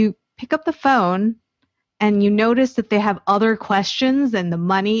moment you pick up the phone and you notice that they have other questions and the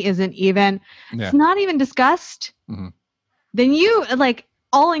money isn't even, it's not even discussed, then you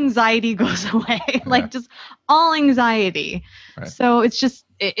all anxiety goes away, just all anxiety. Right. So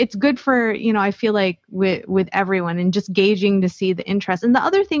it's good for, I feel like with everyone and just gauging to see the interest. And the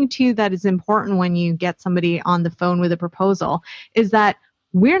other thing too, that is important when you get somebody on the phone with a proposal is that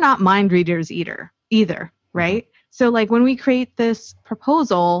we're not mind readers either, right? So when we create this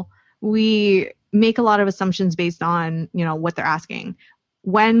proposal, we make a lot of assumptions based on, what they're asking.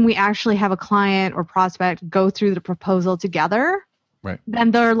 When we actually have a client or prospect go through the proposal together, right,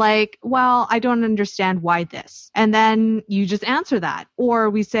 then they're like, well, I don't understand why this. And then you just answer that. Or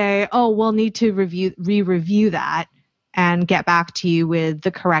we say, oh, we'll need to re-review that and get back to you with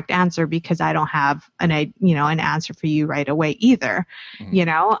the correct answer because I don't have an answer for you right away either.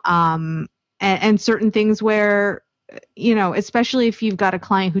 And certain things where, especially if you've got a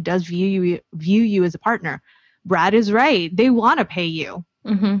client who does view you as a partner, Brad is right. They want to pay you,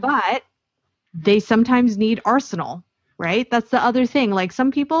 but they sometimes need arsenal. Right? That's the other thing.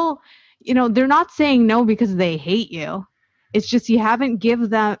 Some people, they're not saying no because they hate you. It's just you haven't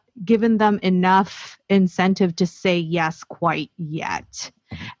given them enough incentive to say yes quite yet.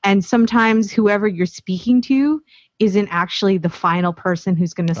 And sometimes whoever you're speaking to isn't actually the final person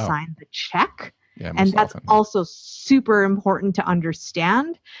who's going to sign the check. Yeah, and that's also super important to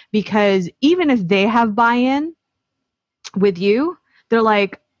understand because even if they have buy-in with you,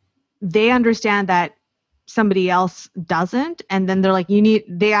 they understand that somebody else doesn't, and then they're like,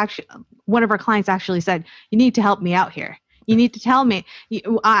 one of our clients actually said, you need to help me out here. You need to tell me,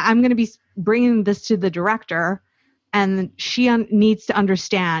 I'm going to be bringing this to the director, and she needs to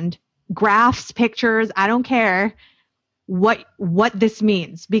understand graphs, pictures, I don't care what this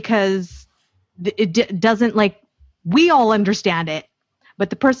means, because it doesn't, we all understand it, but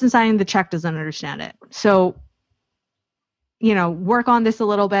the person signing the check doesn't understand it. So, work on this a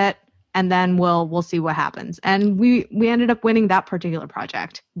little bit, and then we'll see what happens. And we ended up winning that particular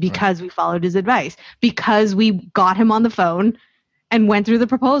project because we followed his advice, because we got him on the phone and went through the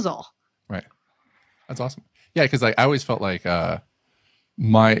proposal. Right. That's awesome. Yeah, because like I always felt like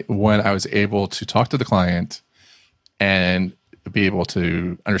when I was able to talk to the client and be able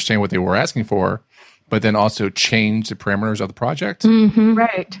to understand what they were asking for, but then also change the parameters of the project. Mm-hmm.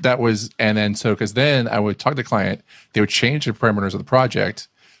 Right. That was, and then because then I would talk to the client, they would change the parameters of the project,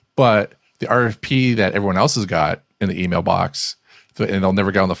 but the RFP that everyone else has got in the email box, and they'll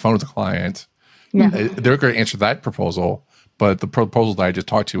never get on the phone with the client. Yeah. They're going to answer that proposal, but the proposal that I just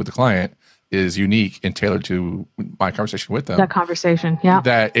talked to with the client is unique and tailored to my conversation with them. That conversation. Yeah.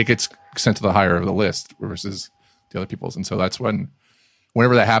 That it gets sent to the higher of the list versus the other people's. And so that's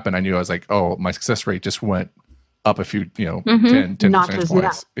whenever that happened, I knew I was like, oh, my success rate just went up a few, 10 percentage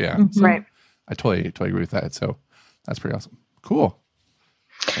points. Yeah. Mm-hmm. So right. I totally agree with that. So that's pretty awesome. Cool.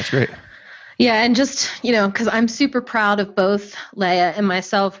 That's great. Yeah, and just, because I'm super proud of both Leah and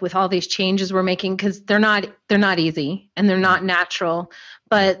myself with all these changes we're making, because they're not easy and they're not natural.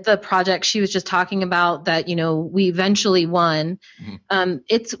 But the project she was just talking about that, we eventually won,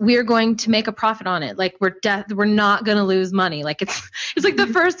 we're going to make a profit on it. Like we're not going to lose money. Like it's like the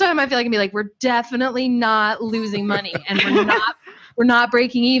first time I feel like I can be like, we're definitely not losing money, and we're not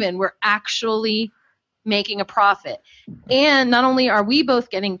breaking even. We're actually making a profit. And not only are we both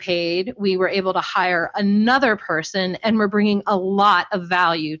getting paid, we were able to hire another person, and we're bringing a lot of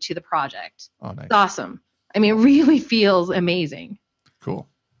value to the project. Oh, nice. It's awesome. I mean, it really feels amazing. Cool.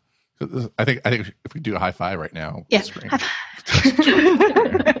 I think if we do a high five right now. Yeah.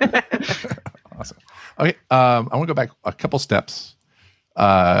 Awesome. Okay. I want to go back a couple steps.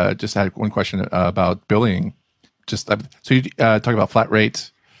 Just had one question about billing. So you talk about flat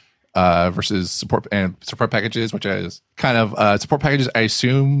rate versus support packages, which is kind of support packages. I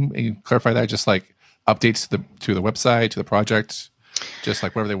assume, and you clarify that, just like updates to the website, to the project, just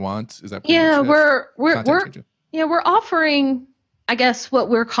like whatever they want. Is that? Yeah, we're offering, I guess, what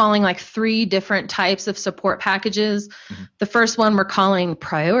we're calling like 3 different types of support packages. Mm-hmm. The first one we're calling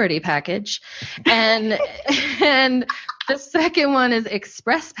priority package, and the second one is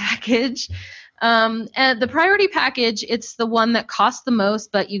express package. And the priority package, it's the one that costs the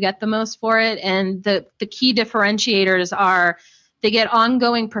most, but you get the most for it. And the key differentiators are they get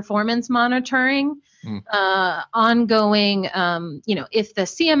ongoing performance monitoring, ongoing, if the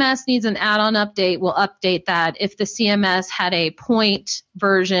CMS needs an add-on update, we'll update that. If the CMS had a point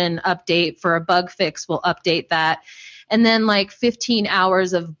version update for a bug fix, we'll update that. And then like 15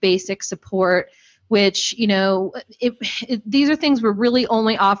 hours of basic support, which, these are things we're really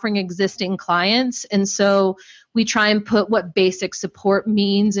only offering existing clients. And so we try and put what basic support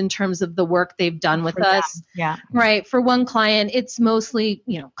means in terms of the work they've done with us. Yeah. Right. For one client, it's mostly,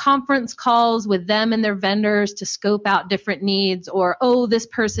 conference calls with them and their vendors to scope out different needs, or, oh, this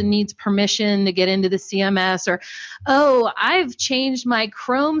person needs permission to get into the CMS, or, oh, I've changed my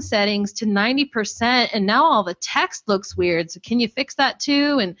Chrome settings to 90% and now all the text looks weird. So can you fix that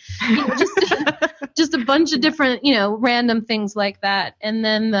too? And just a bunch of different, random things like that. And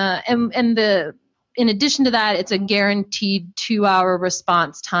then in addition to that, it's a guaranteed 2-hour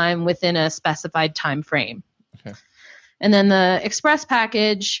response time within a specified time frame. Okay. And then the express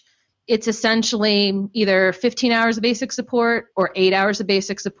package, it's essentially either 15 hours of basic support or 8 hours of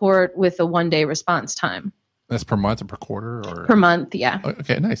basic support with a 1-day response time. That's per month or per quarter? Or per month, yeah.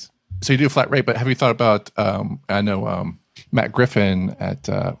 Okay, nice. So you do a flat rate, but have you thought about, I know Matt Griffin at,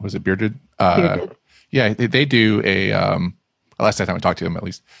 was it Bearded? Bearded. Yeah, they do a, last time I talked to him at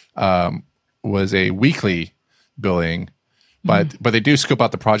least, was a weekly billing, but they do scope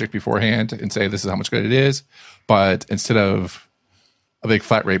out the project beforehand and say this is how much good it is. But instead of a big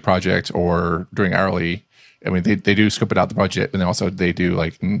flat rate project or doing hourly, I mean they do scope it out the budget, and then also they do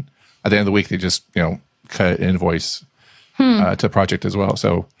like at the end of the week they just cut an invoice to the project as well.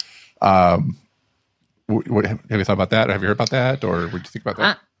 So have you thought about that? Or have you heard about that, or what do you think about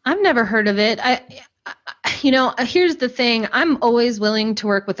that? I've never heard of it. Here's the thing. I'm always willing to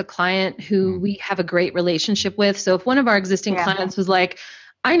work with a client who we have a great relationship with. So if one of our existing clients was like,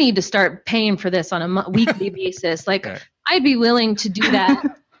 I need to start paying for this on a weekly basis, like I'd be willing to do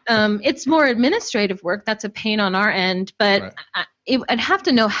that. It's more administrative work. That's a pain on our end, but I'd have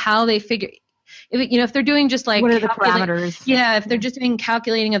to know how they figure. If they're doing just like what are the parameters? Yeah, if they're just doing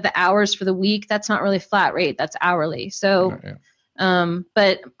calculating of the hours for the week, that's not really flat rate. That's hourly. So.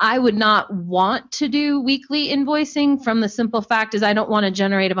 But I would not want to do weekly invoicing from the simple fact is I don't want to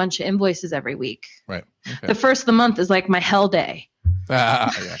generate a bunch of invoices every week. Right. Okay. The first of the month is like my hell day.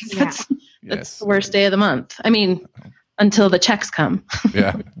 Yes. That's the worst day of the month. I mean, until the checks come.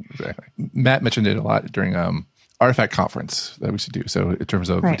 Yeah, exactly. Matt mentioned it a lot during Artifact conference that we should do. So in terms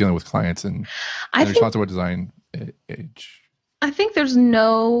of dealing with clients and responsible design age. I think there's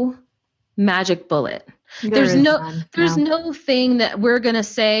no magic bullet. There's There's no thing that we're going to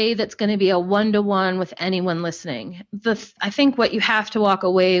say that's going to be a one-to-one with anyone listening. I think what you have to walk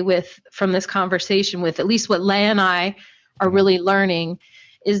away with from this conversation with, at least what Leah and I are really learning,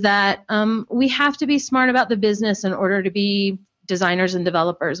 is that we have to be smart about the business in order to be designers and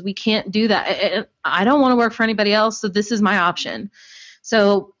developers. We can't do that. I don't want to work for anybody else, so this is my option.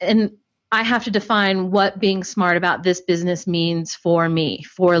 So, and I have to define what being smart about this business means for me,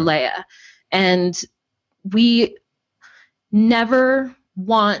 for Leah. And we never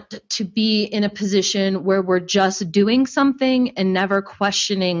want to be in a position where we're just doing something and never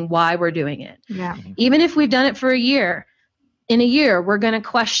questioning why we're doing it. Yeah. Even if we've done it for a year, in a year, we're going to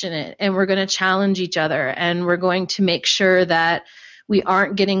question it and we're going to challenge each other and we're going to make sure that we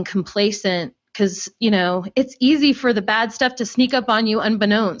aren't getting complacent because, you know, it's easy for the bad stuff to sneak up on you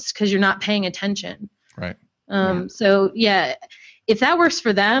unbeknownst because you're not paying attention. Right. So, yeah, if that works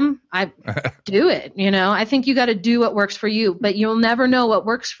for them, I do it. You know, I think you got to do what works for you, but you'll never know what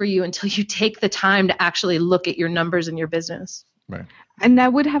works for you until you take the time to actually look at your numbers in your business. Right. And I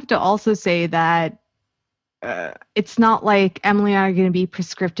would have to also say that it's not like Emily and I are going to be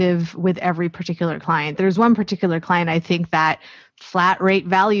prescriptive with every particular client. There's one particular client I think that flat rate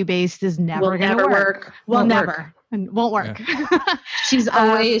value based is never going to work. Well, never. And won't work. Yeah. She's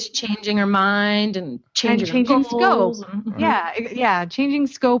always changing her mind and changing scope. Yeah, changing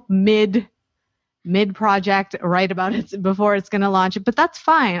scope mid project, right about it before it's going to launch it. But that's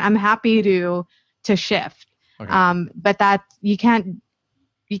fine. I'm happy to shift. Okay. But that you can't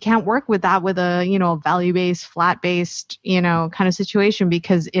work with that with a, you know, value based, flat based, you know, kind of situation,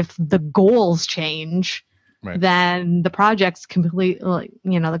 because if the goals change, right, then the project's completely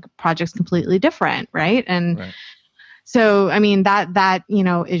different, right? And right. So, I mean, that, you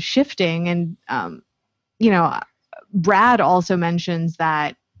know, is shifting. And, you know, Brad also mentions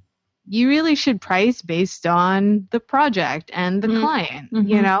that you really should price based on the project and the client,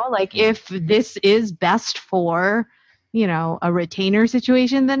 you know, like if this is best for, you know, a retainer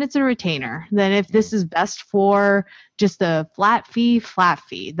situation, then it's a retainer. Then if this is best for just a flat fee,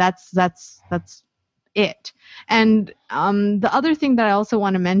 that's it. And the other thing that I also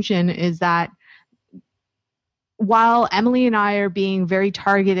want to mention is that while Emily and I are being very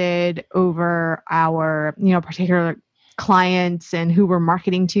targeted over our, you know, particular clients and who we're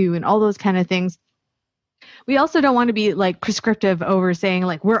marketing to and all those kind of things, we also don't want to be like prescriptive over saying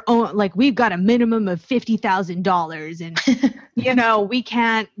like we've got a minimum of $50,000 and you know, we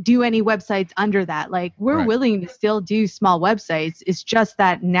can't do any websites under that. Like we're right. willing to still do small websites. It's just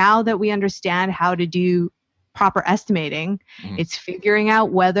that now that we understand how to do proper estimating, it's figuring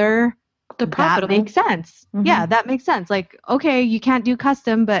out whether that makes sense. Yeah, that makes sense. Like, okay, you can't do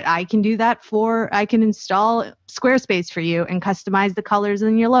custom, but I can do that I can install Squarespace for you and customize the colors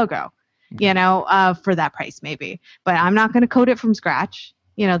in your logo, you know, for that price maybe. But I'm not going to code it from scratch,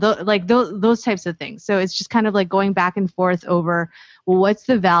 you know, those types of things. So it's just kind of like going back and forth over, well, what's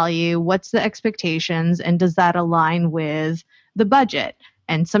the value? What's the expectations? And does that align with the budget?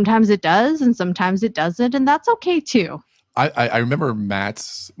 And sometimes it does, and sometimes it doesn't. And that's okay too. I remember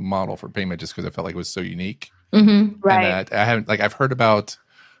Matt's model for payment just because I felt like it was so unique. Right. And I've heard about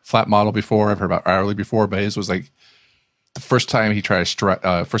flat model before. I've heard about hourly before, but his was like the first time he tried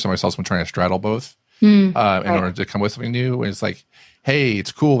first time I saw someone trying to straddle both in order to come with something new. And it's like, hey,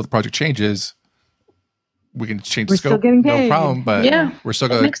 it's cool if the project changes. We can change the scope, no problem. But we're still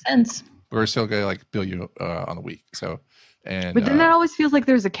going to makes sense. We're still going to like bill you on the week. So, and but then that always feels like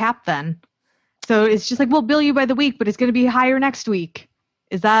there's a cap then. So it's just like, we'll bill you by the week, but it's going to be higher next week.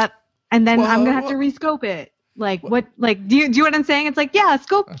 Is that, and then I'm going to have to rescope it. Like what, like, do you know what I'm saying? It's like, yeah,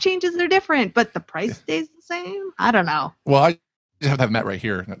 scope changes are different, but the price stays the same. I don't know. Well, I just have to have Matt right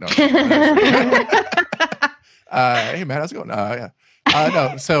here. No. Hey Matt, how's it going? No.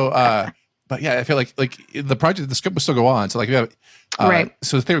 So, but yeah, I feel like the scope will still go on. So like you have, right.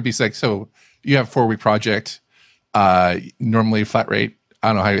 So the thing would be like, so you have a 4-week project, normally flat rate. I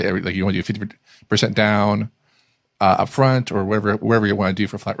don't know how like you want to do 50% down up front or whatever you want to do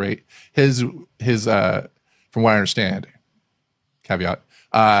for flat rate. His from what I understand, caveat,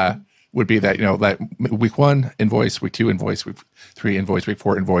 would be that, you know, that week 1 invoice, week 2 invoice, week 3 invoice, week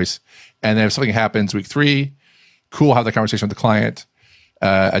 4 invoice. And then if something happens week 3, cool, have the conversation with the client,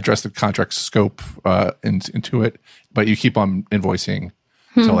 address the contract scope into it, but you keep on invoicing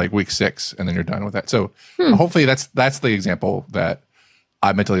until like week 6 and then you're done with that. So hopefully that's the example that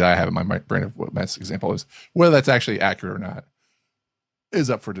I have in my brain of what Matt's example is. Whether that's actually accurate or not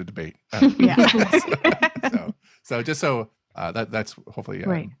is up for the debate. Yeah. So just so That's hopefully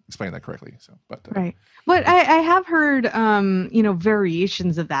Right. explaining that correctly. So, but Right. But I have heard,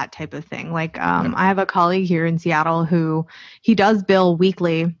 variations of that type of thing. Like, I have a colleague here in Seattle who he does bill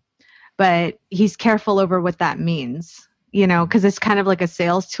weekly, but he's careful over what that means, because it's kind of like a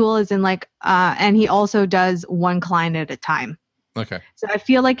sales tool, as in like, and he also does one client at a time. okay, So I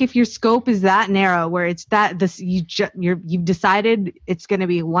feel like if your scope is that narrow, where it's you've decided it's going to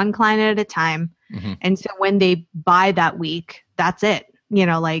be one client at a time, mm-hmm. and so when they buy that week, that's it.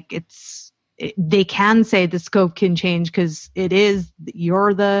 They can say the scope can change because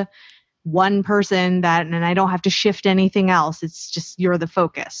you're the one person and I don't have to shift anything else. It's just you're the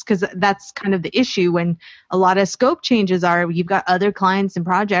focus, because that's kind of the issue when a lot of scope changes are you've got other clients and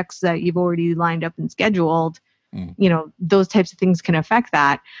projects that you've already lined up and scheduled. Those types of things can affect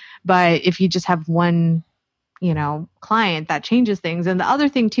that. But if you just have one, client, that changes things. And the other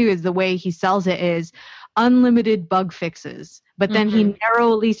thing too is the way he sells it is unlimited bug fixes, but then he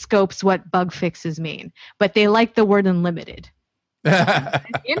narrowly scopes what bug fixes mean, but they like the word unlimited. Do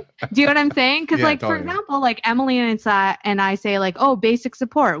you know what I'm saying? Because for example, like Emily and I say like, oh, basic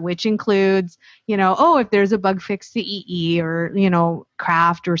support, which includes, if there's a bug fix to EE or,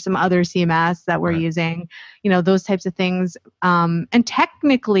 Craft or some other CMS that we're using, those types of things. And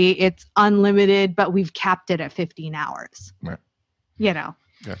technically it's unlimited, but we've capped it at 15 hours. Right.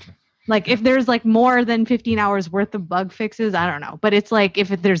 Gotcha. Like if there's like more than 15 hours worth of bug fixes, I don't know. But it's like if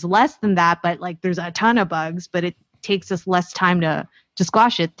there's less than that, but like there's a ton of bugs, but it takes us less time to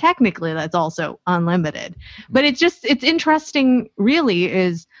squash it, technically that's also unlimited. But it's interesting really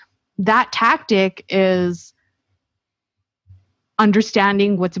is that tactic is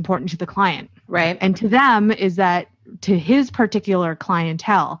understanding what's important to the client, right? And to them is that to his particular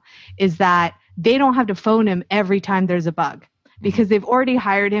clientele is that they don't have to phone him every time there's a bug because they've already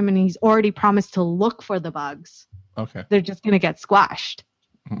hired him and he's already promised to look for the bugs. Okay. They're just going to get squashed,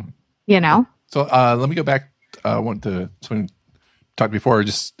 So let me go back. I want to something talked before.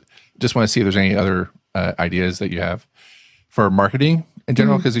 Just want to see if there's any other ideas that you have for marketing in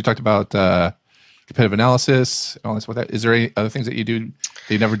general, because you talked about competitive analysis and all this. With that, is there any other things that you do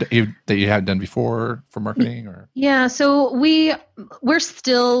that you haven't done before for marketing? Or so we're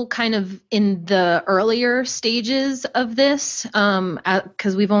still kind of in the earlier stages of this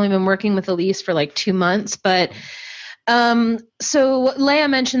because we've only been working with Elise for like 2 months, but. So Leah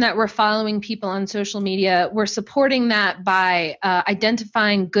mentioned that we're following people on social media. We're supporting that by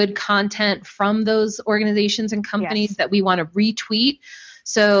identifying good content from those organizations and companies that we want to retweet.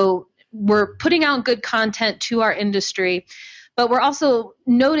 So we're putting out good content to our industry, but we're also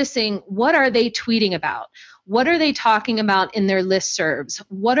noticing what are they tweeting about? What are they talking about in their listservs?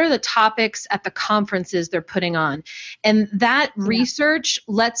 What are the topics at the conferences they're putting on? And that research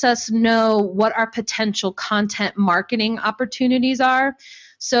lets us know what our potential content marketing opportunities are.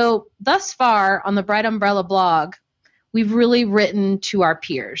 So thus far on the Bright Umbrella blog, we've really written to our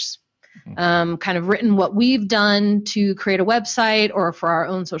peers, kind of written what we've done to create a website or for our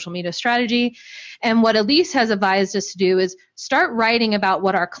own social media strategy. And what Elise has advised us to do is start writing about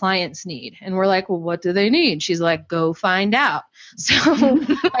what our clients need. And we're like, well, what do they need? She's like, go find out. So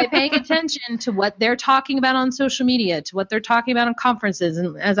by paying attention to what they're talking about on social media, to what they're talking about on conferences,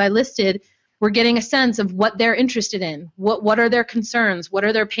 and as I listed, we're getting a sense of what they're interested in. What are their concerns? What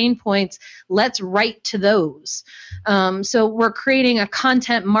are their pain points? Let's write to those. So we're creating a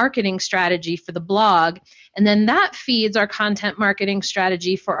content marketing strategy for the blog. And then that feeds our content marketing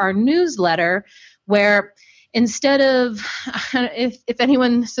strategy for our newsletter, where instead of, if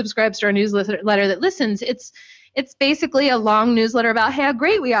anyone subscribes to our newsletter that listens, it's basically a long newsletter about how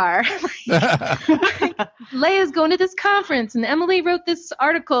great we are. Leah's going to this conference and Emily wrote this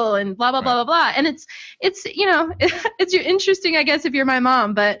article and blah, blah, blah, blah, blah. And it's it's interesting, I guess, if you're my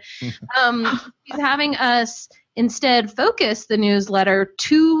mom, but she's having us instead focus the newsletter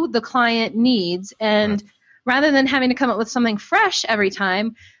to the client needs. And rather than having to come up with something fresh every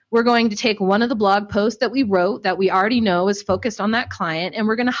time, we're going to take one of the blog posts that we wrote that we already know is focused on that client, and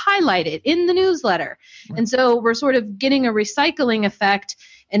we're going to highlight it in the newsletter. Right. And so we're sort of getting a recycling effect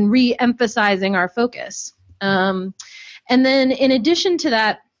and re-emphasizing our focus. And then in addition to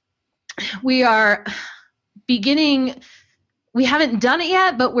that, we are we haven't done it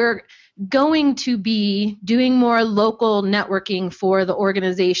yet, but we're going to be doing more local networking for the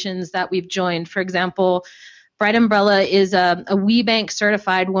organizations that we've joined. For example, Bright Umbrella is a WeBank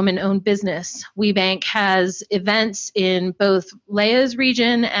certified woman-owned business. WeBank has events in both Leah's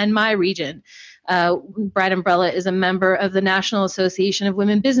region and my region. Bright Umbrella is a member of the National Association of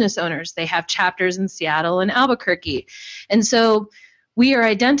Women Business Owners. They have chapters in Seattle and Albuquerque. And so we are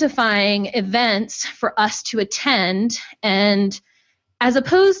identifying events for us to attend, and as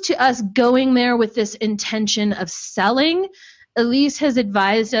opposed to us going there with this intention of selling, Elise has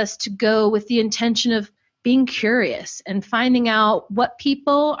advised us to go with the intention of being curious and finding out what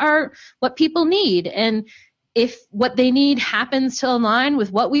people need, and if what they need happens to align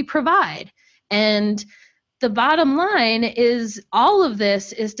with what we provide. And the bottom line is all of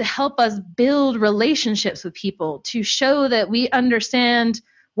this is to help us build relationships with people, to show that we understand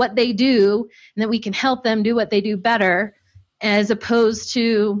what they do and that we can help them do what they do better, as opposed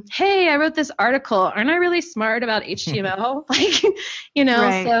to, hey, I wrote this article. Aren't I really smart about HTML?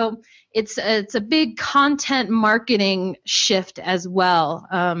 Right. So it's a big content marketing shift as well.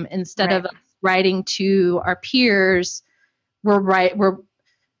 Instead of writing to our peers, we're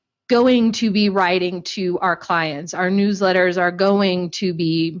going to be writing to our clients. Our newsletters are going to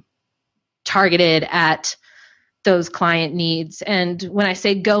be targeted at those client needs. And when I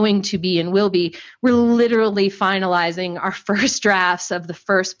say going to be and will be, we're literally finalizing our first drafts of the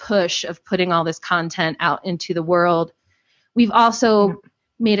first push of putting all this content out into the world. We've also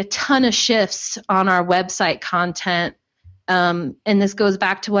made a ton of shifts on our website content. And this goes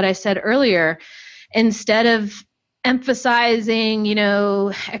back to what I said earlier. Instead of emphasizing,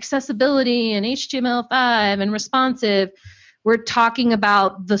 accessibility and HTML5 and responsive, we're talking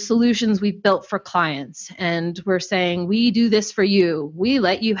about the solutions we've built for clients. And we're saying, we do this for you. We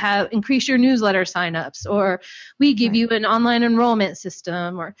let you increase your newsletter signups, or we give you an online enrollment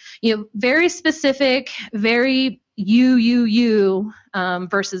system, or, very specific, very you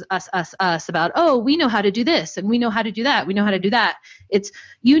versus us about, oh, we know how to do this and we know how to do that. We know how to do that. It's,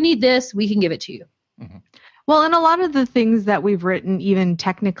 you need this, we can give it to you. Mm-hmm. Well, and a lot of the things that we've written, even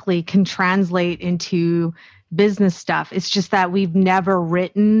technically, can translate into business stuff. It's just that we've never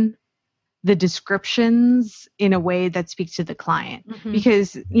written the descriptions in a way that speaks to the client,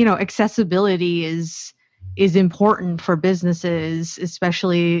 because, accessibility is important for businesses,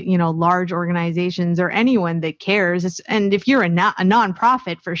 especially, large organizations or anyone that cares. And if you're a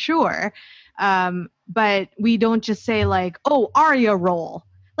nonprofit, for sure. But we don't just say like, oh, ARIA role.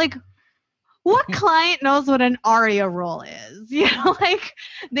 Like, what client knows what an ARIA role is? No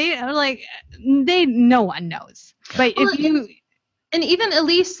one knows. But and even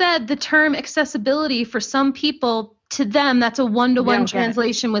Elise said the term accessibility, for some people, to them, that's a one-to-one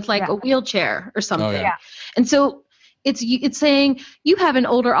translation with a wheelchair or something. Oh, yeah. And so it's saying you have an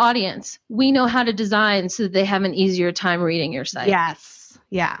older audience. We know how to design so that they have an easier time reading your site. Yes.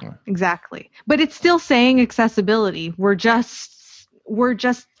 Yeah, exactly. But it's still saying accessibility. We're just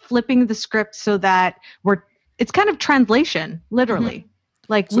flipping the script so that it's kind of translation, literally.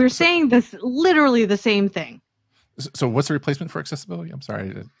 We're saying this literally the same thing. So what's the replacement for accessibility? I'm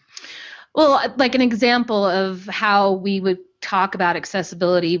sorry. Well, like an example of how we would talk about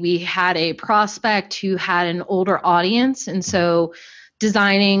accessibility, we had a prospect who had an older audience. And so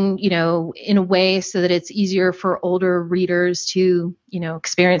designing, in a way so that it's easier for older readers to,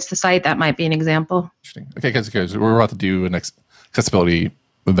 experience the site, that might be an example. Interesting. Okay, because we're about to do an accessibility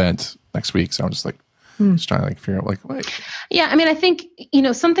event next week, so I'm just just trying to figure out what. Yeah, I mean, I think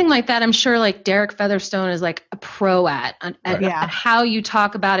something like that. I'm sure Derek Featherstone is a pro at how you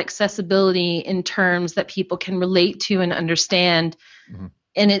talk about accessibility in terms that people can relate to and understand. Mm-hmm.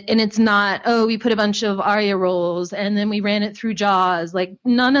 And it's not, oh, we put a bunch of ARIA roles and then we ran it through JAWS.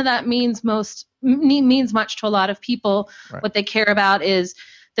 None of that means much to a lot of people. Right. What they care about is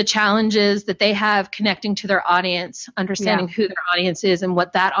the challenges that they have connecting to their audience, understanding who their audience is and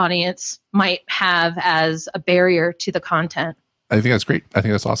what that audience might have as a barrier to the content. I think that's great. I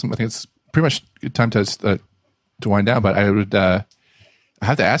think that's awesome. I think it's pretty much good time to wind down, but I would I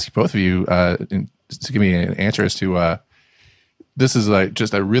have to ask both of you to give me an answer as to this is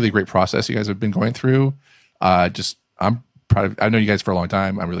just a really great process you guys have been going through. I'm proud of, I've known you guys for a long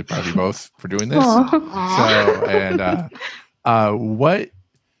time. I'm really proud of you both for doing this. Aww. So, what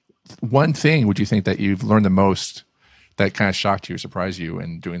one thing would you think that you've learned the most that kind of shocked you or surprised you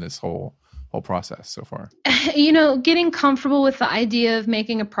in doing this whole process so far? Getting comfortable with the idea of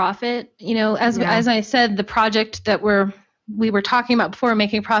making a profit. As I said, the project that we were talking about before,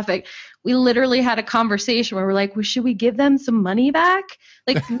 making a profit, we literally had a conversation where we're like, well, should we give them some money back?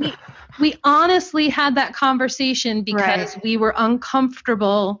 We honestly had that conversation because we were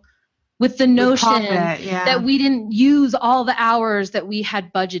uncomfortable with the notion that we didn't use all the hours that we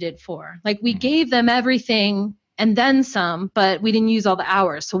had budgeted for. We gave them everything and then some, but we didn't use all the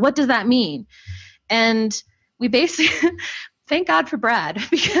hours. So what does that mean? And we basically, thank God for Brad,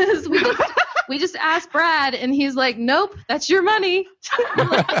 because We just asked Brad and he's like, nope, that's your money.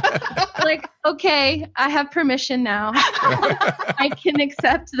 Like, okay, I have permission now. I can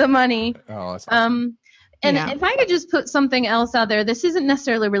accept the money. Oh, that's awesome. And Yeah. if I could just put something else out there, this isn't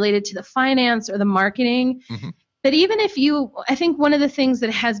necessarily related to the finance or the marketing, but even if I think one of the things that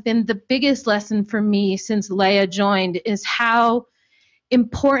has been the biggest lesson for me since Leah joined is how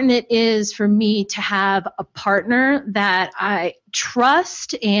important it is for me to have a partner that I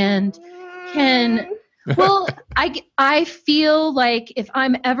trust and can. Well, I feel like if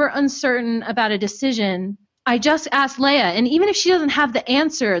I'm ever uncertain about a decision, I just ask Leah. And even if she doesn't have the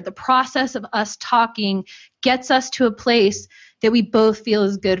answer, the process of us talking gets us to a place that we both feel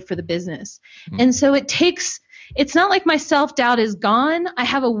is good for the business. And so it's not like my self-doubt is gone. I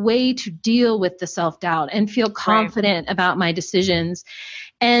have a way to deal with the self-doubt and feel confident about my decisions.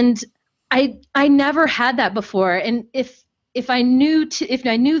 And I never had that before. And if I knew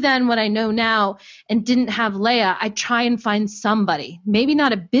then what I know now and didn't have Leah, I'd try and find somebody, maybe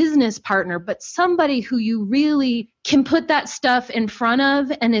not a business partner, but somebody who you really can put that stuff in front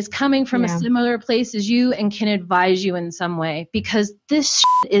of and is coming from a similar place as you and can advise you in some way, because this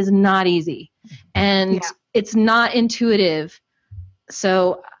is not easy and it's not intuitive.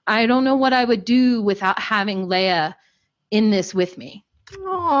 So I don't know what I would do without having Leah in this with me.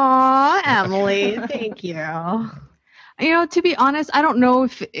 Aw, Emily, thank you. To be honest, I don't know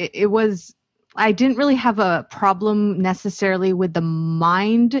if it was, I didn't really have a problem necessarily with the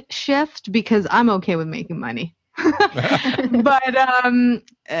mind shift because I'm okay with making money. But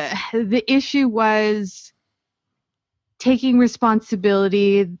the issue was taking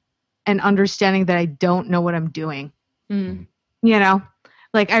responsibility and understanding that I don't know what I'm doing.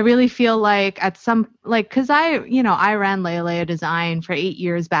 Like I really feel like at some, like, cause I ran Leia Design for 8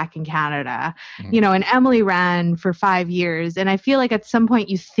 years back in Canada, and Emily ran for 5 years. And I feel like at some point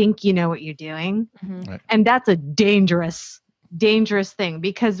you think you know what you're doing. Right. And that's a dangerous thing,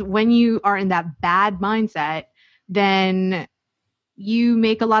 because when you are in that bad mindset, then you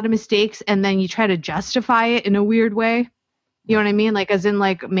make a lot of mistakes and then you try to justify it in a weird way. You know what I mean? Like, as in,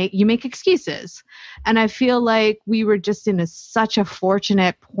 like, you make excuses. And I feel like we were just in such a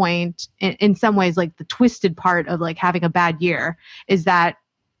fortunate point in some ways. Like, the twisted part of like having a bad year is that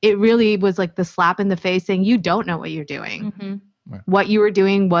it really was like the slap in the face saying, you don't know what you're doing. What you were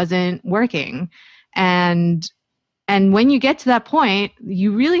doing wasn't working. And when you get to that point,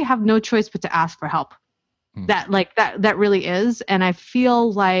 you really have no choice but to ask for help. That really is. And I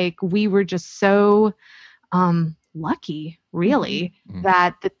feel like we were just so, lucky, really,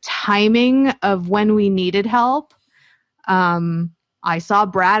 that the timing of when we needed help, I saw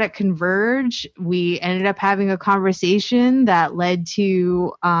Brad at Converge. We ended up having a conversation that led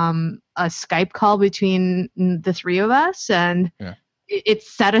to a Skype call between the three of us, and it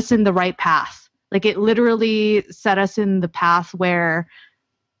set us in the right path. Like, it literally set us in the path where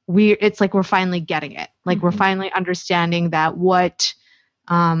it's like we're finally getting it. Like, we're finally understanding that what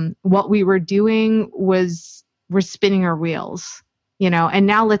we were doing was, we're spinning our wheels, and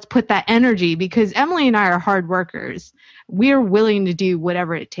now let's put that energy, because Emily and I are hard workers. We're willing to do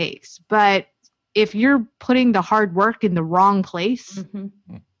whatever it takes. But if you're putting the hard work in the wrong place,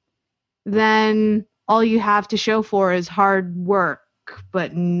 then all you have to show for is hard work,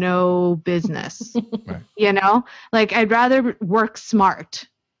 but no business. Like, I'd rather work smart,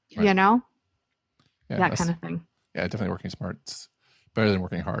 that kind of thing. Yeah, definitely working smart. It's better than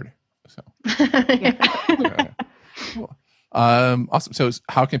working hard. So, cool. Awesome. So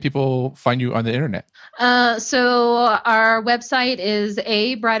how can people find you on the internet? So our website is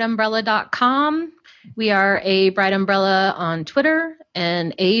abrightumbrella.com. We are A Bright Umbrella on Twitter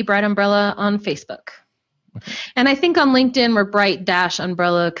and A Bright Umbrella on Facebook. Okay. And I think on LinkedIn we're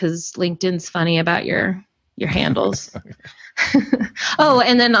Bright-Umbrella, because LinkedIn's funny about your handles. Oh,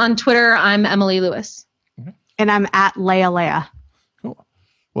 and then on Twitter I'm Emily Lewis. Okay. And I'm at Leia. Cool.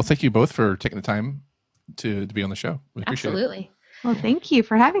 Well, thank you both for taking the time to be on the show. Really appreciate it. Well, thank you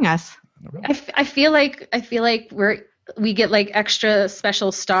for having us. No, I feel like we get like extra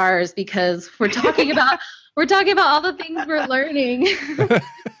special stars because we're talking about all the things we're learning. But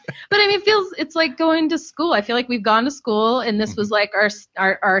I mean, it's like going to school. I feel like we've gone to school, and this was like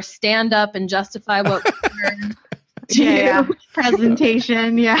our stand up and justify what we learned.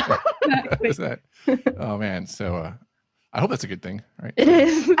 Presentation. Yeah. Is that? Oh man. So I hope that's a good thing, right? It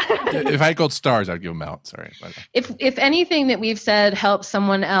is. If I had gold stars, I'd give them out. Sorry. If anything that we've said helps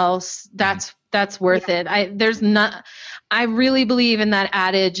someone else, that's worth it. I really believe in that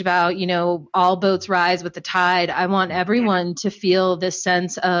adage about, all boats rise with the tide. I want everyone to feel this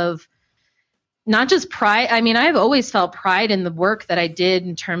sense of not just pride. I mean, I've always felt pride in the work that I did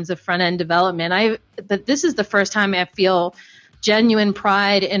in terms of front end development. But this is the first time I feel genuine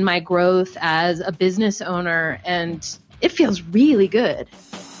pride in my growth as a business owner, and it feels really good.